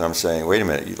Smith and I'm saying, wait a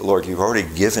minute, Lord, you've already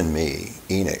given me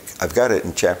Enoch. I've got it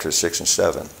in chapter 6 and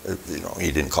 7.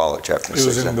 He didn't call it chapter 6. It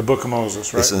was in the Book of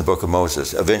Moses, right? It's in the Book of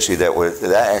Moses. Eventually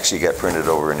that actually got printed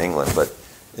over in England, but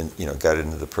got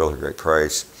into the Pearl of Great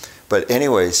Price. But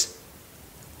anyways,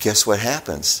 guess what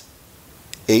happens?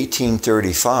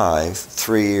 1835,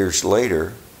 3 years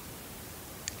later,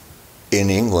 in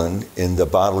England, in the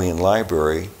Bodleian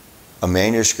Library, a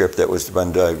manuscript that was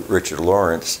done by Richard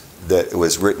Lawrence that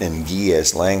was written in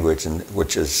Giaz language,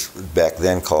 which is back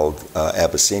then called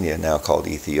Abyssinia, now called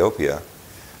Ethiopia.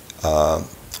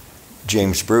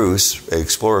 James Bruce, an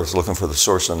explorer, is looking for the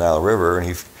source of the Nile River, and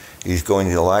he's going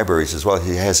to the libraries as well.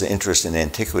 He has an interest in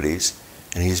antiquities,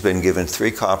 and he's been given 3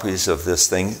 copies of this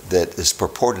thing that is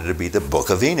purported to be the Book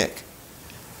of Enoch.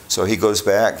 So he goes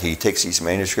back, he takes these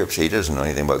manuscripts, he doesn't know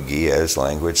anything about Giaz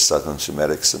language, Southern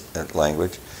Semitic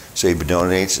language. So he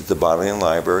donates at the Bodleian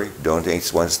Library,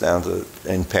 donates ones down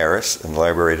in Paris, in the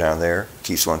library down there,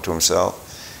 keeps one to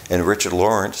himself. And Richard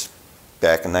Lawrence,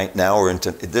 back in, now we're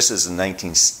into, this is in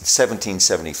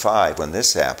 1775 when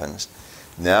this happens.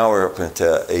 Now we're up into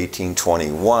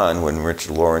 1821 when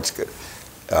Richard Lawrence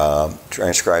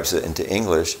transcribes it into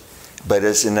English. But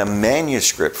it's in a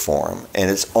manuscript form,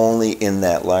 and it's only in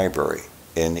that library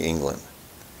in England.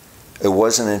 It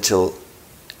wasn't until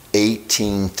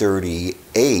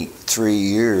 1838, 3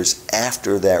 years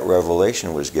after that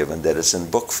revelation was given, that it's in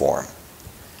book form.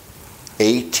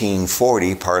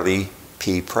 1840, Parley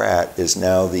P. Pratt is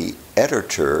now the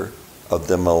editor of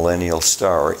the Millennial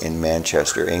Star in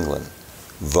Manchester, England.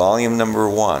 Volume number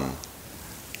 1,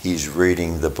 he's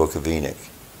reading the Book of Enoch.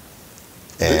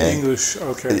 The English,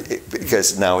 okay.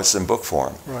 Because now it's in book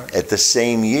form. Right. At the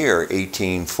same year,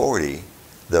 1840,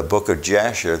 the Book of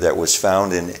Jasher that was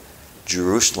found in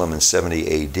Jerusalem in 70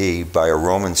 A.D. by a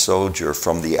Roman soldier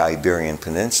from the Iberian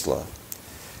Peninsula.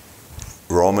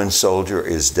 Roman soldier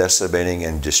is decimating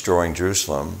and destroying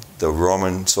Jerusalem. The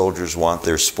Roman soldiers want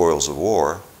their spoils of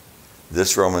war.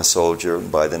 This Roman soldier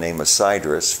by the name of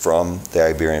Cyrus from the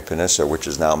Iberian Peninsula, which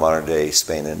is now modern-day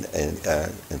Spain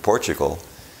and Portugal,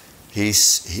 he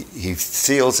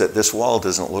feels that this wall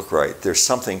doesn't look right. There's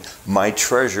something, my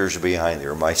treasures are behind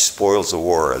there, my spoils of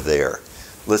war are there.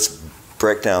 Let's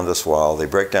break down this wall. They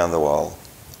break down the wall.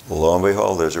 Lo and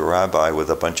behold, there's a rabbi with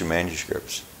a bunch of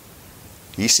manuscripts.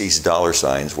 He sees dollar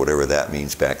signs, whatever that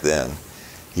means back then.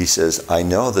 He says, I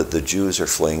know that the Jews are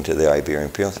fleeing to the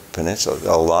Iberian Peninsula.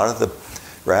 A lot of the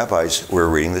rabbis were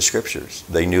reading the scriptures.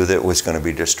 They knew that it was going to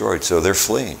be destroyed, so they're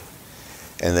fleeing.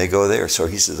 And they go there. So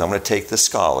he says, I'm going to take the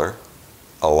scholar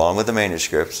along with the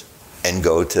manuscripts and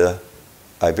go to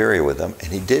Iberia with them.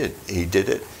 And he did. He did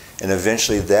it. And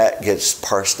eventually that gets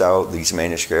parsed out, these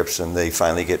manuscripts, and they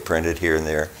finally get printed here and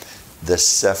there. The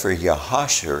Sefer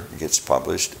Yahashar gets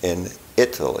published in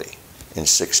Italy in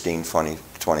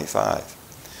 1625.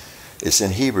 It's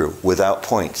in Hebrew without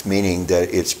points, meaning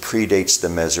that it predates the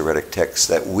Masoretic text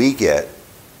that we get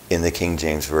in the King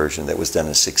James Version that was done in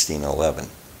 1611.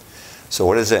 So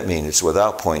what does that mean? It's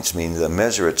without points, meaning the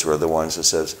Masoretes were the ones that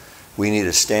says, we need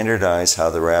to standardize how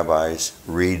the rabbis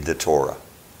read the Torah,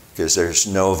 because there's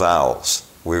no vowels.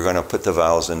 We're going to put the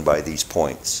vowels in by these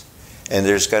points. And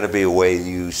there's got to be a way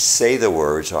you say the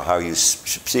words or how you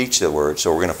teach the words,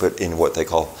 so we're going to put in what they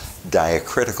call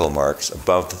diacritical marks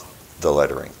above the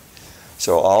lettering.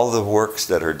 So all the works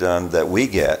that are done that we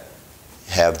get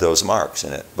have those marks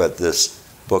in it, but this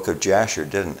Book of Jasher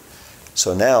didn't.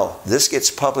 So now, this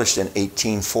gets published in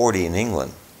 1840 in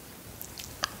England.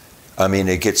 I mean,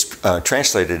 it gets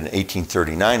translated in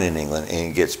 1839 in England,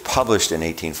 and it gets published in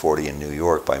 1840 in New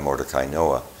York by Mordecai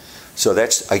Noah. So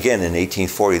that's, again, in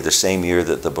 1840, the same year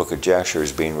that the Book of Jasher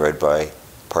is being read by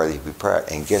Parley P.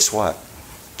 Pratt. And guess what?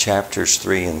 Chapters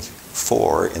 3 and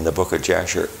 4 in the Book of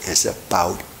Jasher is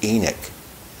about Enoch,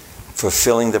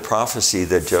 fulfilling the prophecy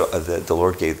that the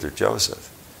Lord gave to Joseph.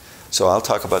 So I'll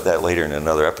talk about that later in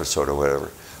another episode or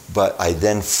whatever. But I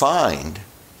then find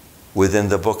within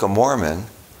the Book of Mormon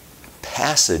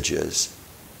passages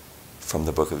from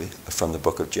the Book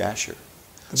of Jasher.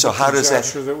 So how does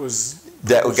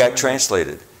that got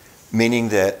translated? Meaning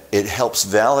that it helps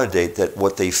validate that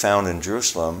what they found in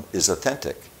Jerusalem is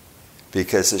authentic,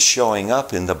 because it's showing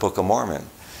up in the Book of Mormon.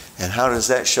 And how does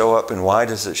that show up, and why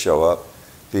does it show up?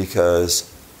 Because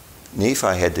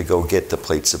Nephi had to go get the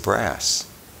plates of brass.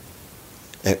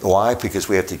 And why? Because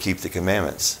we have to keep the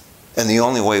commandments. And the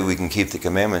only way we can keep the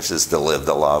commandments is to live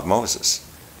the law of Moses.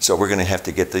 So we're going to have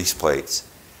to get these plates.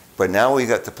 But now we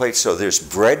got the plates, so there's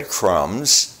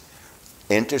breadcrumbs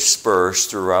interspersed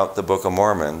throughout the Book of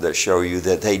Mormon that show you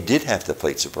that they did have the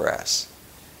plates of brass.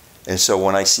 And so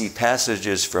when I see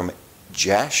passages from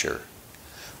Jasher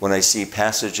when I see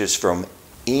passages from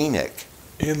Enoch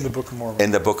In the Book of Mormon.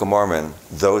 in the Book of Mormon,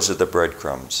 those are the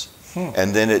breadcrumbs.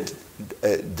 And then it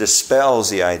dispels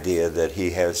the idea that he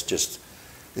has just...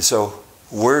 So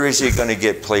where is he going to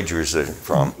get plagiarism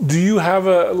from? Do you have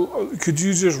could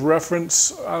you just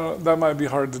reference, that might be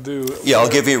hard to do. Yeah, I'll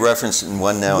give you a reference in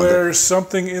one now. Where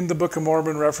something in the Book of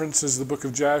Mormon references the Book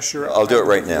of Jasher. I'll do it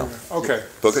right now. Okay.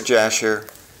 Book of Jasher.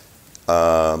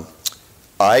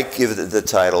 I give it the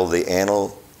title, The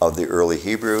Annal of the Early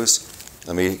Hebrews.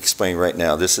 Let me explain right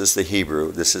now. This is the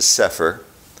Hebrew. This is Sefer.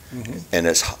 And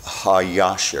it's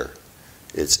Hayashar.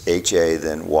 It's H-A,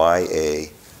 then Y-A-S-H-A-R.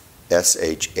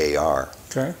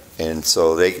 Okay. And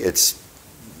so it's,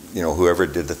 whoever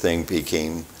did the thing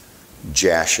became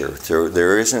Jasher.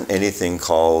 There isn't anything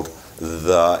called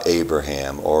the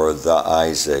Abraham or the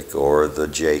Isaac or the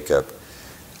Jacob.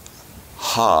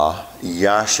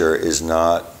 Yasher is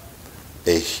not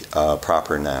a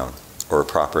proper noun or a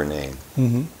proper name.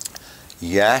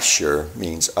 Yasher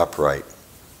means upright.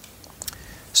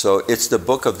 So it's the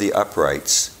book of the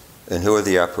uprights. And who are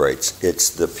the uprights? It's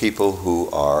the people who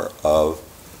are of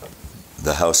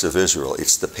the house of Israel.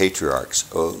 It's the patriarchs.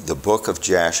 The book of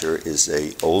Jasher is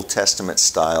a Old Testament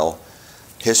style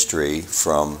history it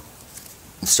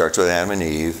starts with Adam and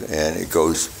Eve, and it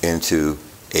goes into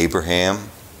Abraham,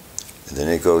 and then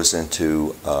it goes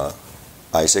into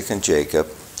Isaac and Jacob,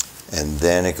 and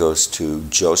then it goes to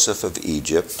Joseph of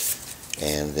Egypt,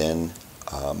 and then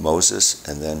Moses,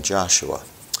 and then Joshua.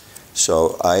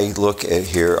 So I look at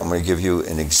here, I'm going to give you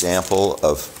an example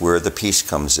of where the piece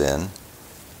comes in.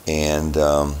 And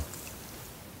the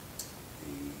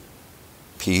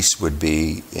piece would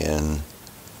be in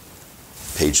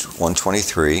page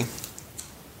 123.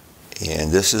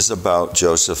 And this is about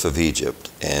Joseph of Egypt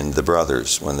and the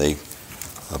brothers when they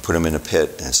put him in a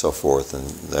pit and so forth. And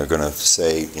they're going to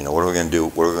say, what are we going to do?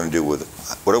 What are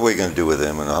we going to do with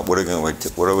him? And what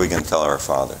are we going to tell our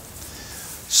father?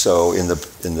 So in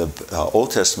the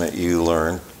Old Testament, you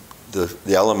learn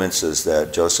the elements is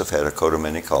that Joseph had a coat of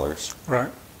many colors.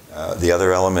 Right. The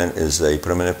other element is they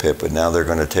put him in a pit, but now they're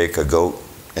going to take a goat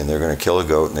and they're going to kill a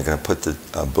goat and they're going to put the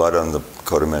blood on the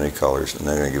coat of many colors and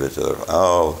they're going to give it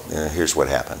to here's what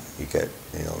happened. He got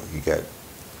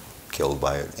killed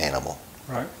by an animal.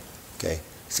 Right. Okay.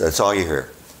 So that's all you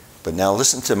hear. But now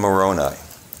listen to Moroni.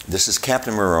 This is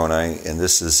Captain Moroni, and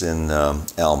this is in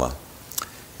Alma.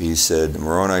 He said,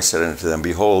 Moroni said unto them,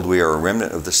 Behold, we are a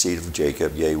remnant of the seed of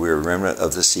Jacob, yea, we are a remnant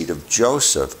of the seed of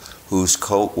Joseph, whose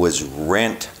coat was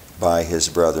rent by his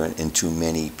brethren into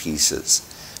many pieces.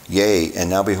 Yea, and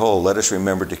now behold, let us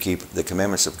remember to keep the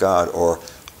commandments of God, or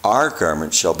our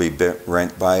garments shall be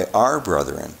rent by our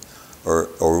brethren,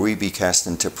 or we be cast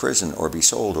into prison, or be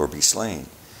sold, or be slain.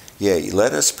 Yea,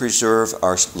 let us preserve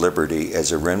our liberty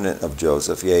as a remnant of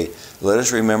Joseph. Yea, let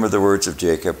us remember the words of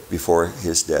Jacob before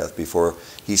his death, before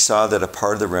he saw that a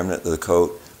part of the remnant of the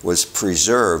coat was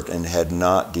preserved and had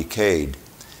not decayed.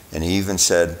 And he even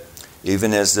said,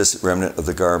 Even as this remnant of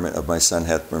the garment of my son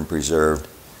hath been preserved,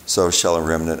 so shall a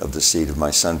remnant of the seed of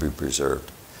my son be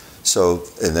preserved. So,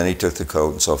 and then he took the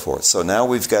coat and so forth. So now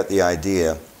we've got the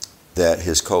idea that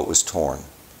his coat was torn,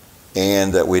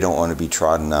 and that we don't want to be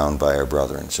trodden down by our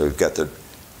brethren. So we've got the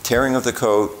tearing of the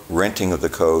coat, renting of the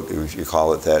coat, if you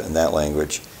call it that in that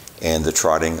language, and the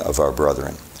trotting of our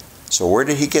brethren. So where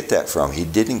did he get that from? He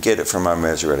didn't get it from our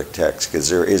Masoretic text, because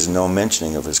there is no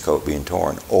mentioning of his coat being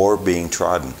torn or being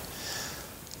trodden.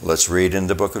 Let's read in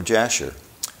the book of Jasher.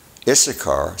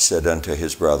 Issachar said unto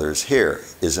his brothers, Here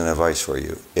is an advice for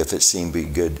you, if it seem be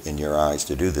good in your eyes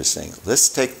to do this thing. Let's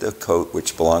take the coat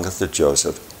which belongeth to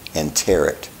Joseph and tear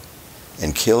it,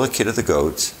 and kill a kid of the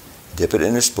goats, dip it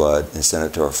in his blood, and send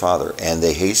it to our father. And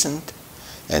they hastened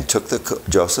and took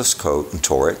Joseph's coat and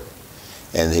tore it,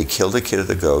 and they killed a kid of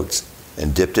the goats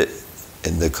and dipped it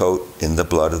in the coat in the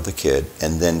blood of the kid,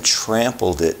 and then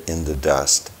trampled it in the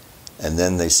dust, and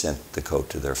then they sent the coat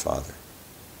to their father.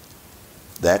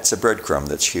 That's a breadcrumb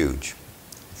that's huge.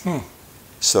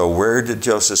 So where did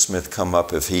Joseph Smith come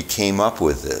up if he came up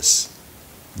with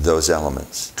those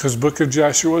elements? Because Book of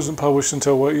Jasher wasn't published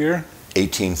until what year?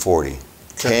 1840.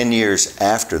 10 years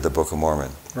after the Book of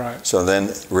Mormon. Right. So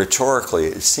then, rhetorically,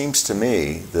 it seems to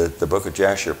me that the Book of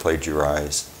Jasher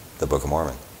plagiarized the Book of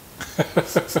Mormon.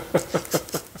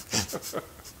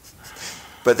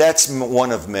 But that's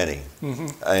one of many,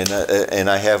 and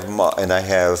I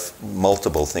have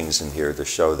multiple things in here to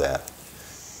show that.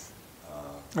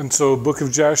 And so, Book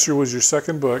of Jasher was your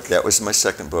second book. That was my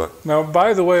second book. Now,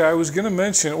 by the way, I was going to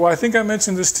mention. Well, I think I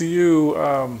mentioned this to you.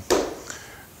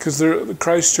 Because the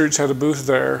Christ Church had a booth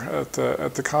there at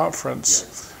the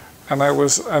conference,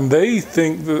 yes. And they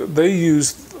think that they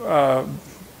used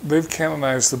they've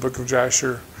canonized the Book of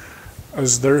Jasher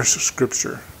as their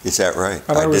scripture. Is that right?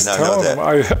 And I did was not know telling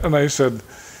that. them, I said,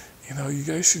 you know, you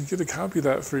guys should get a copy of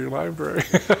that for your library.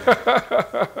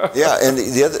 Yeah, and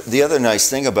the other nice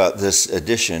thing about this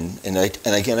edition, and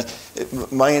again,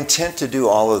 my intent to do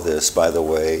all of this, by the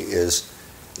way, is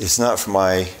it's not for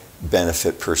my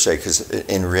benefit per se, because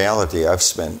in reality,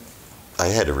 I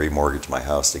had to remortgage my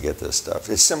house to get this stuff.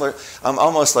 It's similar. I'm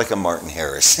almost like a Martin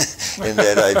Harris in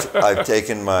that I've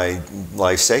taken my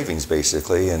life savings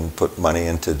basically and put money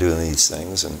into doing these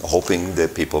things and hoping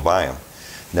that people buy them.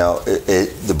 Now,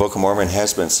 the Book of Mormon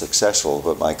has been successful,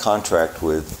 but my contract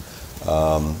with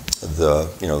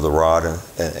the Rod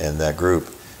and that group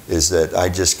is that I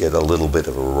just get a little bit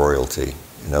of a royalty.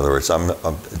 In other words, I'm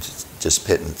just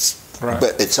pittance. Right.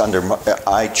 But it's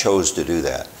I chose to do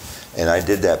that. And I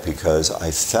did that because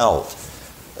I felt,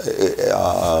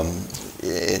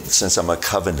 since I'm a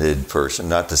covenanted person,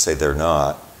 not to say they're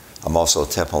not, I'm also a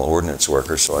temple ordinance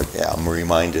worker, so I'm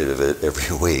reminded of it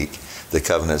every week, the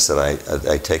covenants that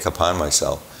I take upon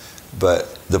myself.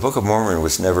 But the Book of Mormon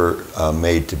was never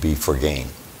made to be for gain.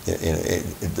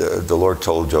 The Lord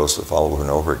told Joseph all over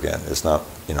and over again, it's not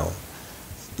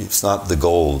the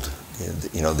gold,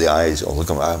 the eyes, oh, look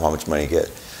at how much money you get.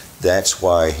 That's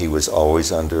why he was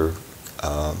always under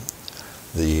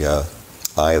the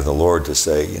eye of the Lord to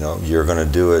say, you're going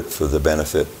to do it for the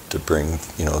benefit to bring,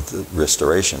 the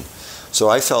restoration. So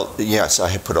I felt, yes, I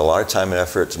had put a lot of time and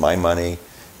effort. It's my money,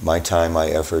 my time, my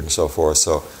effort, and so forth.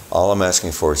 So all I'm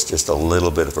asking for is just a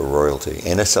little bit of a royalty.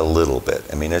 And it's a little bit.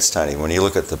 I mean, it's tiny. When you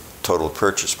look at the total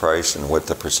purchase price and what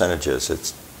the percentage is,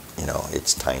 it's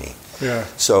tiny. Yeah.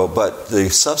 So, but the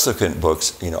subsequent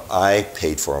books, I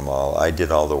paid for them all. I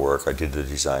did all the work. I did the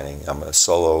designing. I'm a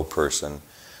solo person,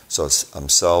 so I'm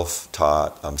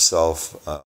self-taught. I'm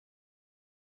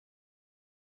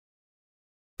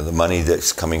the money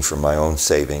that's coming from my own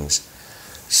savings.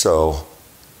 So,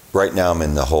 right now I'm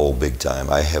in the hole big time.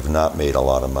 I have not made a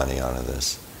lot of money out of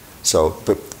this. So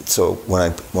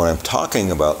when I'm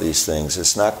talking about these things,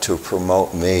 it's not to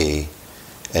promote me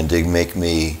and to make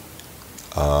me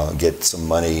get some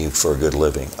money for a good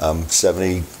living. I'm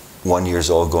 71 years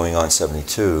old, going on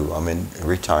 72. I'm in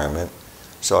retirement,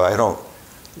 so I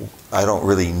don't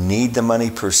really need the money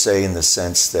per se in the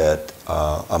sense that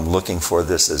I'm looking for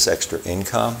this as extra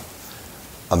income.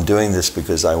 I'm doing this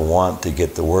because I want to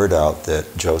get the word out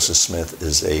that Joseph Smith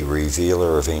is a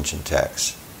revealer of ancient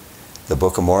texts. The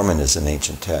Book of Mormon is an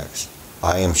ancient text.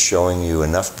 I am showing you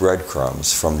enough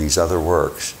breadcrumbs from these other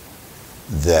works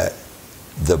that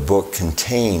the book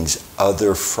contains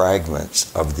other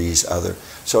fragments of these other.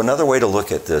 So another way to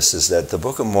look at this is that the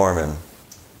Book of Mormon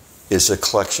is a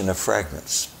collection of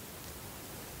fragments.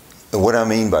 And what do I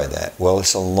mean by that? Well,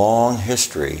 it's a long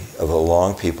history of a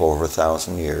long people over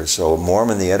 1,000 years. So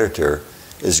Mormon, the editor,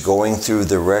 is going through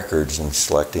the records and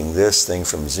selecting this thing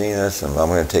from Zenith, and I'm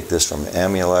going to take this from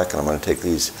Amulek, and I'm going to take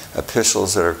these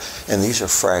epistles and these are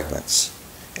fragments.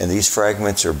 And these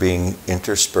fragments are being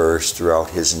interspersed throughout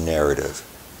his narrative.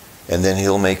 And then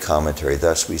he'll make commentary,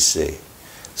 thus we see.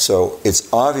 So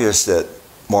it's obvious that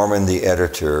Mormon, the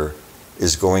editor,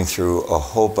 is going through a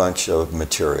whole bunch of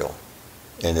material.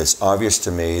 And it's obvious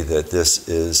to me that this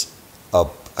is a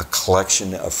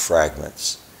collection of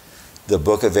fragments. The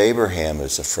Book of Abraham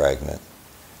is a fragment.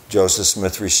 Joseph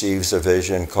Smith receives a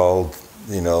vision called,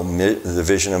 the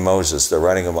vision of Moses, the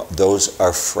writing of those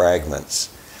are fragments.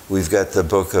 We've got the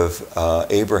Book of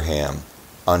Abraham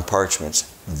on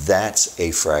parchments. That's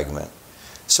a fragment.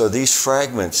 So these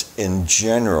fragments in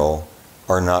general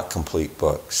are not complete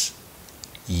books.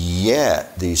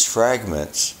 Yet these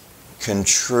fragments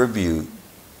contribute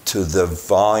to the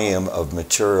volume of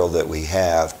material that we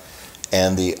have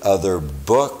and the other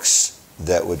books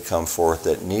that would come forth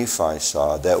that Nephi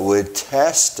saw that would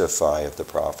testify of the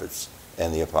prophets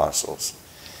and the apostles.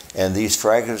 And these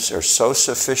fragments are so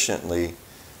sufficiently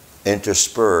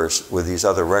interspersed with these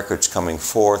other records coming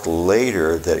forth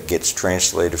later that gets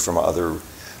translated from other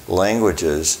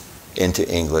languages into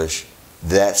English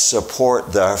that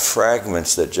support the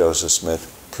fragments that Joseph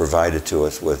Smith provided to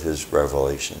us with his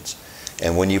revelations.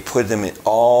 And when you put them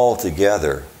all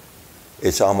together,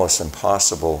 it's almost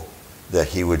impossible that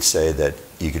he would say that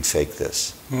you could fake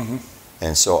this. Mm-hmm.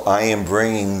 And so I am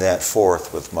bringing that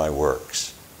forth with my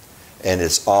works. And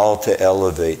it's all to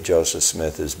elevate Joseph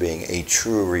Smith as being a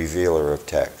true revealer of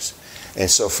text. And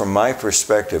so from my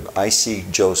perspective, I see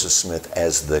Joseph Smith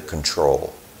as the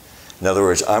control. In other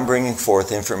words, I'm bringing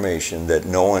forth information that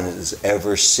no one has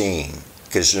ever seen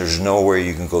because there's nowhere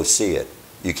you can go see it.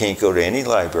 You can't go to any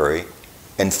library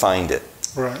and find it.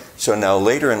 Right. So now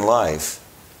later in life,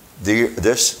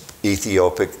 this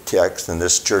Ethiopic text and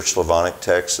this Church Slavonic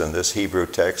text and this Hebrew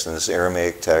text and this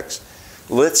Aramaic text.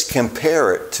 Let's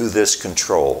compare it to this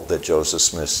control that Joseph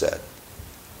Smith said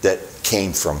that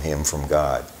came from him, from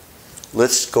God.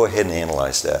 Let's go ahead and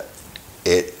analyze that.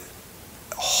 It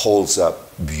holds up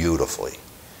beautifully.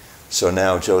 So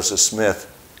now Joseph Smith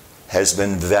has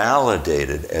been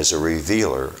validated as a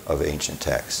revealer of ancient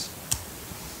texts.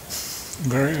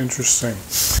 Very interesting.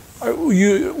 I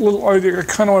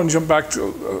kind of want to jump back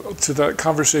to that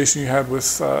conversation you had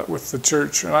with the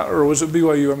church, or was it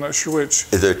BYU? I'm not sure which.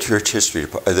 The church history,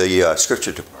 the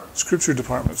scripture department. Scripture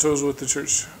department. So it was with the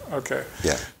church. Okay.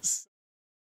 Yeah.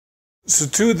 So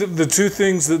the two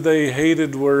things that they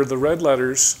hated were the red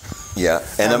letters. Yeah,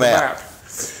 and the map.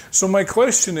 So my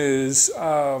question is,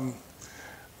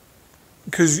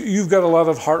 because you've got a lot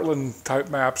of Heartland type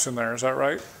maps in there, is that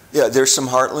right? Yeah, there's some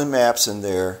Heartland maps in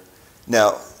there.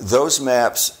 Now, those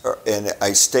maps, and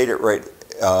I state it right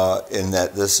in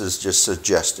that this is just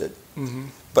suggested,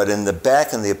 but in the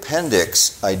back in the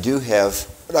appendix, I do have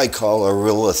what I call a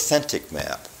real authentic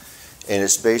map, and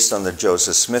it's based on the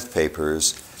Joseph Smith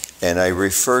papers, and I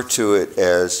refer to it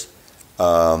as,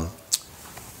 how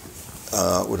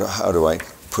do I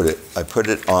put it? I put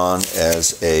it on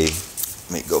as a,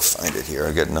 let me go find it here,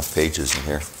 I've got enough pages in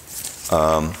here.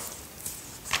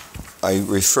 I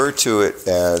refer to it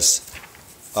as,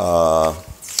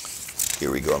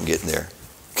 here we go, I'm getting there,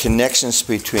 connections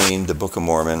between the Book of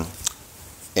Mormon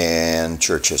and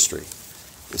church history.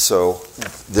 So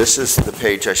this is the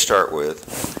page I start with,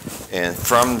 and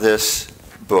from this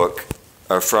book,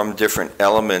 or from different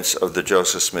elements of the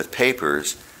Joseph Smith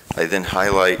papers, I then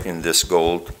highlight in this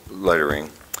gold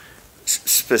lettering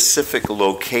specific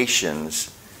locations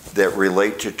that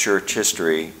relate to church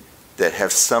history that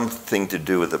have something to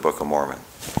do with the Book of Mormon.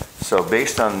 So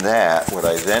based on that, what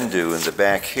I then do in the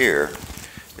back here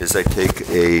is I take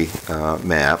a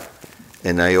map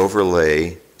and I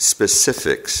overlay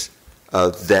specifics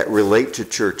that relate to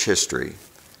church history.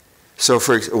 So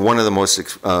for one of the most,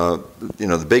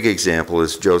 the big example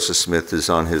is Joseph Smith is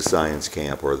on his Zion's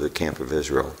camp, or the camp of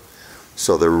Israel.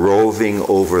 So they're roving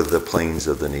over the plains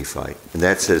of the Nephite. And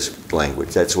that's his language.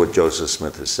 That's what Joseph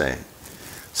Smith is saying.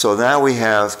 So now we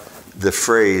have the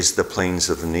phrase, the plains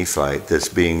of the Nephite, that's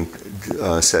being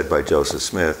said by Joseph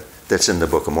Smith, that's in the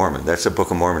Book of Mormon. That's a Book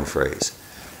of Mormon phrase.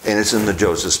 And it's in the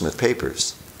Joseph Smith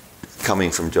papers, coming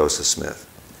from Joseph Smith.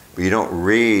 But you don't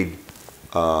read,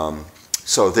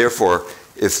 so therefore,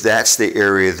 if that's the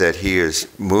area that he is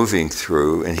moving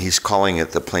through, and he's calling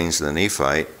it the plains of the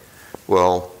Nephite,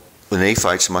 well, the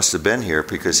Nephites must have been here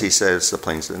because he says the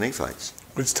plains of the Nephites.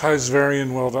 Which ties very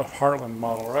in well to Heartland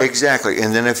model, right? Exactly.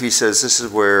 And then if he says this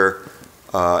is where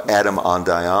Adam on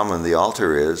Diamond, the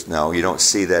altar is, now you don't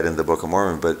see that in the Book of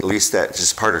Mormon, but at least that's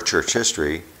just part of church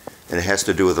history, and it has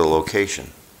to do with the location.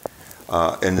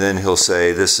 And then he'll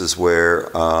say this is where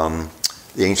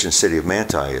the ancient city of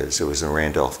Manti is. It was in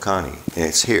Randolph County, and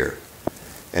it's here.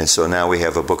 And so now we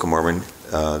have a Book of Mormon,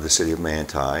 the city of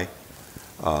Manti,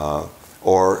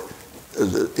 or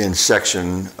in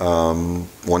section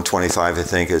 125, I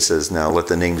think, it says, now let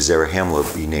the name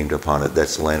Zarahemla be named upon it.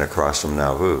 That's the land across from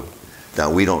Nauvoo. Now,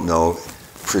 we don't know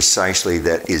precisely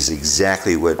that is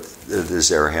exactly what the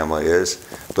Zarahemla is,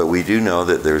 but we do know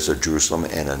that there's a Jerusalem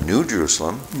and a New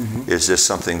Jerusalem. Is this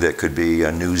something that could be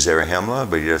a new Zarahemla?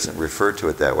 But he doesn't refer to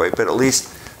it that way. But at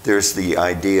least there's the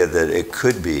idea that it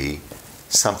could be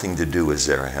something to do with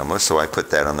Zarahemla, so I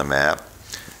put that on the map.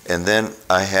 And then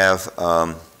I have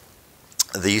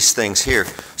these things here.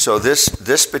 So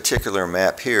this particular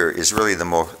map here is really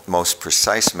the most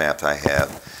precise map I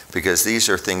have, because these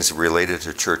are things related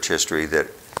to church history that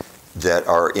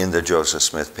are in the Joseph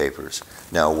Smith papers.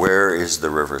 Now, where is the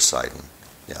river Sidon?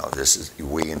 Now,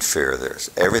 we infer this.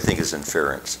 Everything is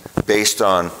inference based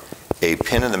on a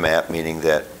pin in the map, meaning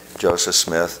that Joseph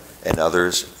Smith and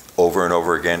others over and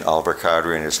over again, Oliver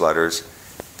Cowdery in his letters,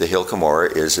 the Hill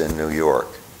Cumorah is in New York.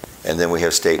 And then we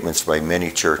have statements by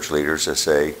many church leaders that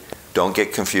say, don't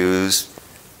get confused,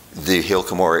 the Hill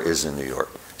Cumorah is in New York.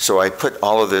 So I put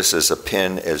all of this as a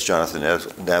pin, as Jonathan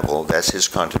Neville, that's his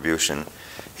contribution.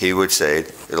 He would say,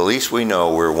 at least we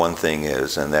know where one thing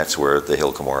is, and that's where the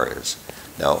Hill Cumorah is.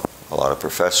 Now, a lot of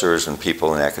professors and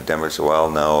people and academics say,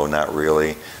 well, no, not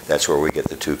really. That's where we get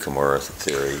the two Cumorah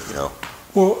theory,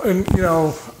 Well, and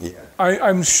Yeah.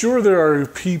 I'm sure there are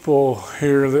people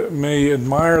here that may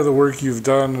admire the work you've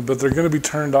done, but they're going to be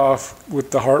turned off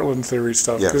with the Heartland theory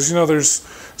stuff. Because, there's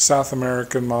South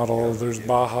American model, there's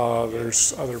Baja,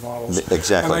 there's other models.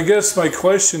 Exactly. And I guess my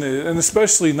question is, and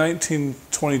especially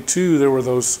 1922, there were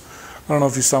those, I don't know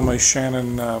if you saw my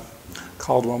Shannon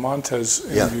Caldwell Montez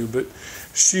interview, but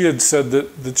she had said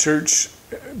that the church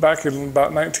back in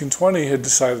about 1920 had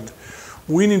decided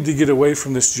we need to get away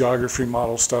from this geography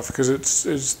model stuff because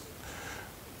it's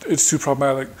too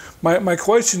problematic. My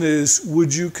question is,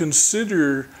 would you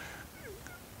consider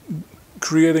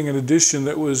creating an edition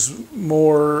that was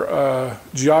more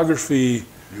geography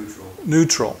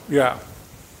neutral? Yeah.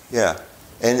 Yeah.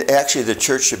 And actually the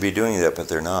church should be doing that, but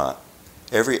they're not.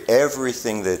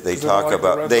 Everything that they talk like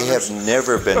about, they have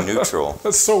never been neutral.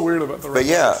 That's so weird about the red But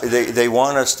yeah, letters. they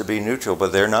want us to be neutral,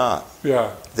 but they're not.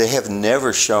 Yeah. They have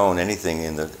never shown anything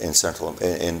in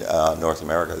North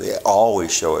America. They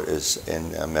always show it as in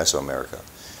Mesoamerica.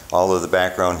 All of the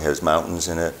background has mountains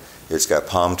in it. It's got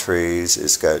palm trees.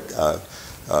 It's got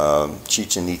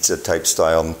Chichen Itza type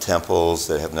style temples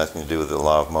that have nothing to do with the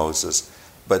law of Moses.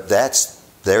 But that's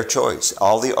their choice.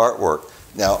 All the artwork.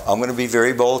 Now, I'm going to be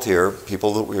very bold here.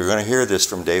 People, we're going to hear this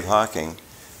from Dave Hocking.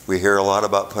 We hear a lot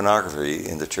about pornography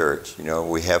in the church. You know,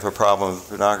 we have a problem with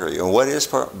pornography. And what is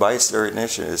by its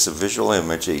definition? It's a visual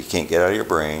image that you can't get out of your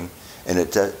brain, and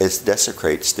it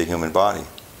desecrates the human body.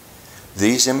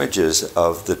 These images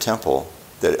of the temple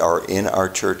that are in our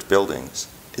church buildings,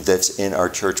 that's in our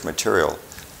church material,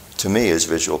 to me is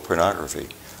visual pornography.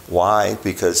 Why?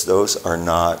 Because those are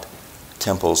not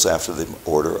temples after the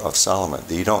order of Solomon.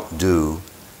 You don't do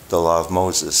the law of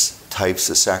Moses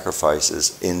types of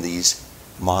sacrifices in these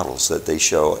models that they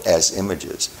show as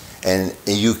images. And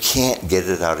you can't get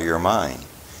it out of your mind.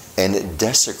 And it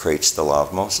desecrates the law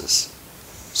of Moses.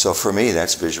 So for me,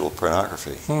 that's visual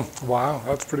pornography. Wow,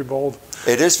 that's pretty bold.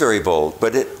 It is very bold,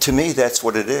 but to me, that's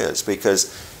what it is,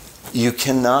 because you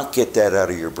cannot get that out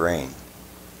of your brain.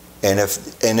 And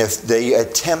if they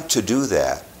attempt to do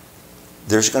that,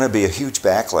 there's going to be a huge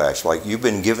backlash. Like, you've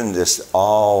been given this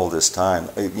all this time,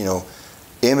 you know,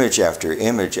 image after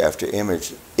image after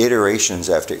image, iterations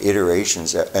after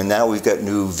iterations, and now we've got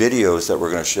new videos that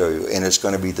we're going to show you, and it's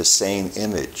going to be the same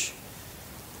image.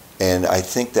 And I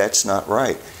think that's not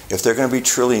right. If they're going to be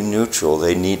truly neutral,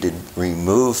 they need to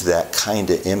remove that kind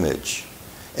of image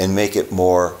and make it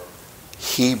more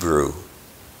Hebrew,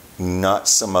 not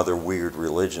some other weird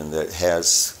religion that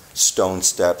has stone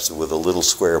steps with a little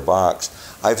square box.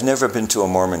 I've never been to a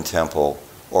Mormon temple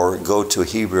or go to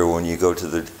Hebrew when you go to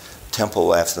the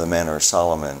temple after the manner of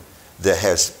Solomon that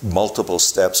has multiple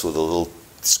steps with a little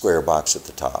square box at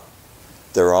the top.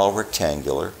 They're all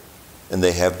rectangular, and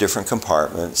they have different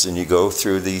compartments, and you go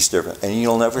through these different, and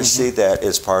you'll never see that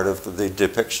as part of the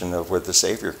depiction of where the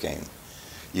Savior came.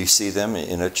 You see them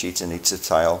in a Chichen Itza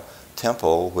style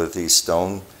temple with these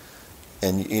stone.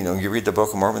 And, you know, you read the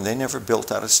Book of Mormon, they never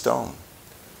built out of stone.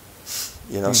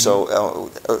 You know,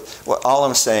 so well, all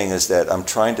I'm saying is that I'm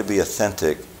trying to be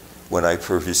authentic when I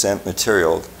present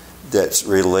material that's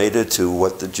related to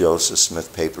what the Joseph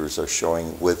Smith papers are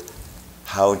showing with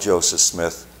how Joseph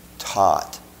Smith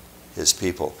taught his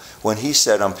people. When he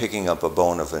said, I'm picking up a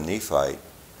bone of a Nephite,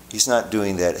 he's not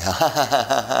doing that,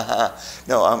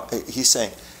 No, he's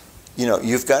saying, you know,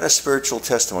 you've got a spiritual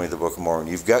testimony of the Book of Mormon.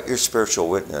 You've got your spiritual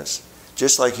witness.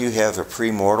 Just like you have a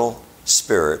premortal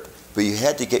spirit, but you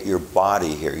had to get your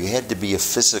body here. You had to be a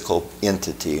physical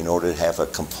entity in order to have a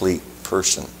complete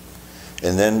person.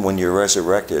 And then when you're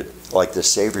resurrected, like the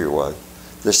Savior was,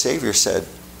 the Savior said,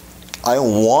 I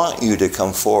want you to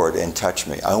come forward and touch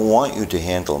me. I want you to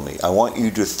handle me. I want you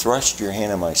to thrust your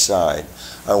hand in my side.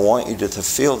 I want you to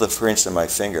feel the prints of my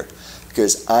finger.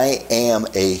 Because I am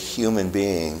a human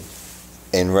being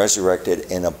and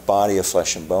resurrected in a body of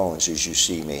flesh and bones, as you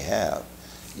see me have.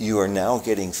 You are now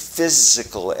getting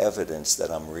physical evidence that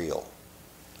I'm real.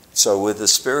 So with the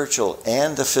spiritual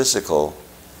and the physical,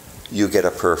 you get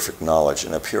a perfect knowledge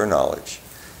and a pure knowledge.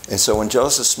 And so when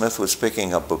Joseph Smith was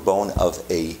picking up a bone of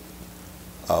a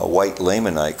white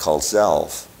Lamanite called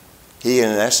Zelph, he in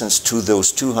essence to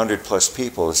those 200 plus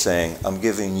people is saying, I'm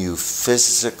giving you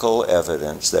physical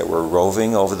evidence that were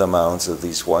roving over the mounds of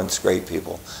these once great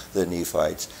people, the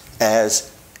Nephites,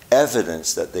 as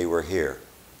evidence that they were here.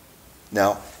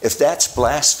 Now, if that's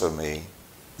blasphemy,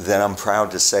 then I'm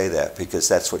proud to say that, because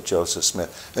that's what Joseph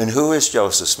Smith. And who is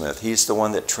Joseph Smith? He's the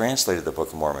one that translated the Book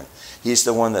of Mormon. He's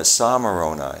the one that saw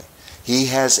Moroni. He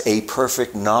has a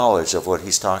perfect knowledge of what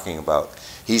he's talking about.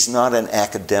 He's not an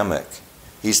academic.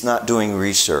 He's not doing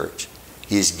research.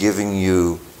 He's giving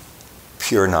you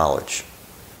pure knowledge.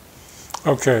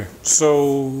 Okay,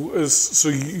 so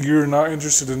you're not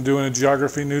interested in doing a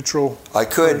geography neutral? I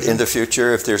could version? in the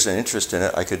future, if there's an interest in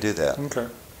it, I could do that. Okay.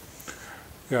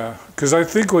 Yeah, because I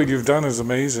think what you've done is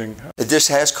amazing. This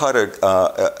has caught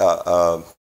a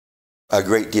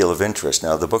great deal of interest.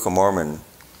 Now, the Book of Mormon,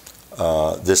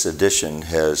 this edition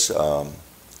has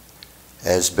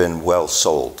has been well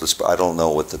sold. I don't know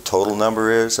what the total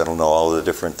number is. I don't know all the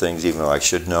different things, even though I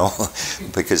should know,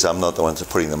 because I'm not the one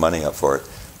putting the money up for it.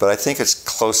 But I think it's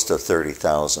close to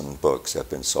 30,000 books have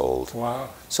been sold. Wow.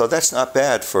 So that's not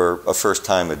bad for a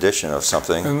first-time edition of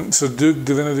something. And so Duke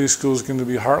Divinity School is going to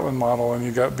be Heartland model, and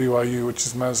you got BYU, which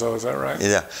is Mezzo, is that right?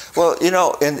 Yeah. Well, you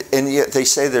know, and yet they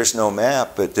say there's no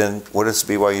map, but then what does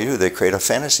BYU do? They create a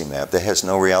fantasy map that has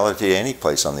no reality any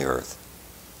place on the earth.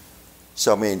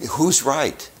 So, I mean, who's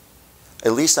right?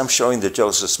 At least I'm showing the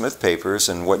Joseph Smith papers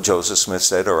and what Joseph Smith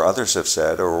said or others have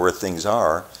said or where things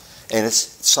are. And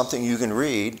it's something you can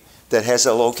read that has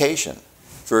a location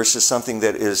versus something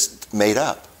that is made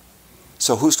up.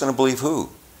 So who's going to believe who?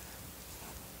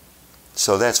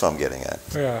 So that's what I'm getting at.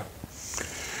 Yeah.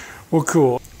 Well,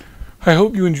 cool. I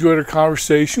hope you enjoyed our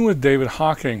conversation with David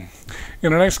Hocking.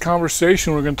 In our next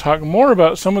conversation, we're going to talk more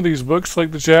about some of these books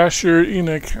like the Jasher,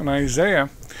 Enoch, and Isaiah.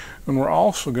 And we're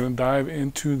also going to dive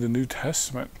into the New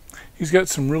Testament. He's got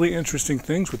some really interesting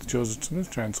things with the Joseph Smith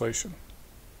translation.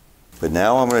 But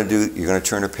now I'm going to do, you're going to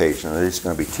turn a page, and there's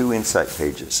going to be 2 insight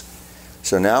pages.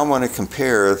 So now I'm going to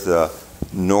compare the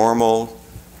normal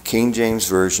King James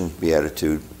Version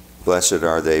Beatitude, blessed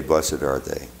are they, blessed are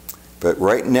they. But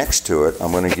right next to it,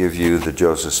 I'm going to give you the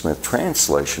Joseph Smith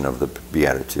translation of the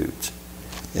Beatitudes.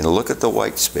 And look at the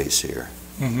white space here.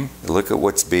 Mm-hmm. Look at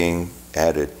what's being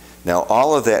added. Now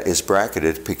all of that is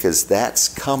bracketed because that's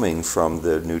coming from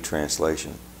the new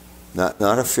translation. Not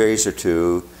a phrase or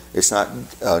two. It's not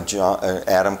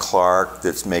Adam Clark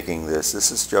that's making this.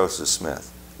 This is Joseph Smith.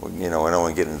 You know, I don't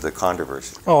want to get into the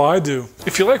controversy. Oh, I do.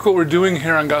 If you like what we're doing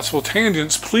here on Gospel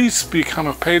Tangents, please become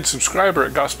a paid subscriber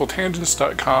at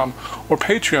gospeltangents.com or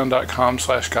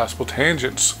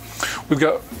patreon.com/gospeltangents. We've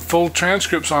got full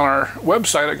transcripts on our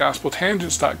website at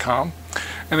gospeltangents.com.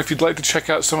 And if you'd like to check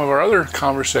out some of our other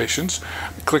conversations,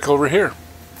 click over here.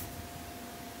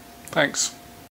 Thanks.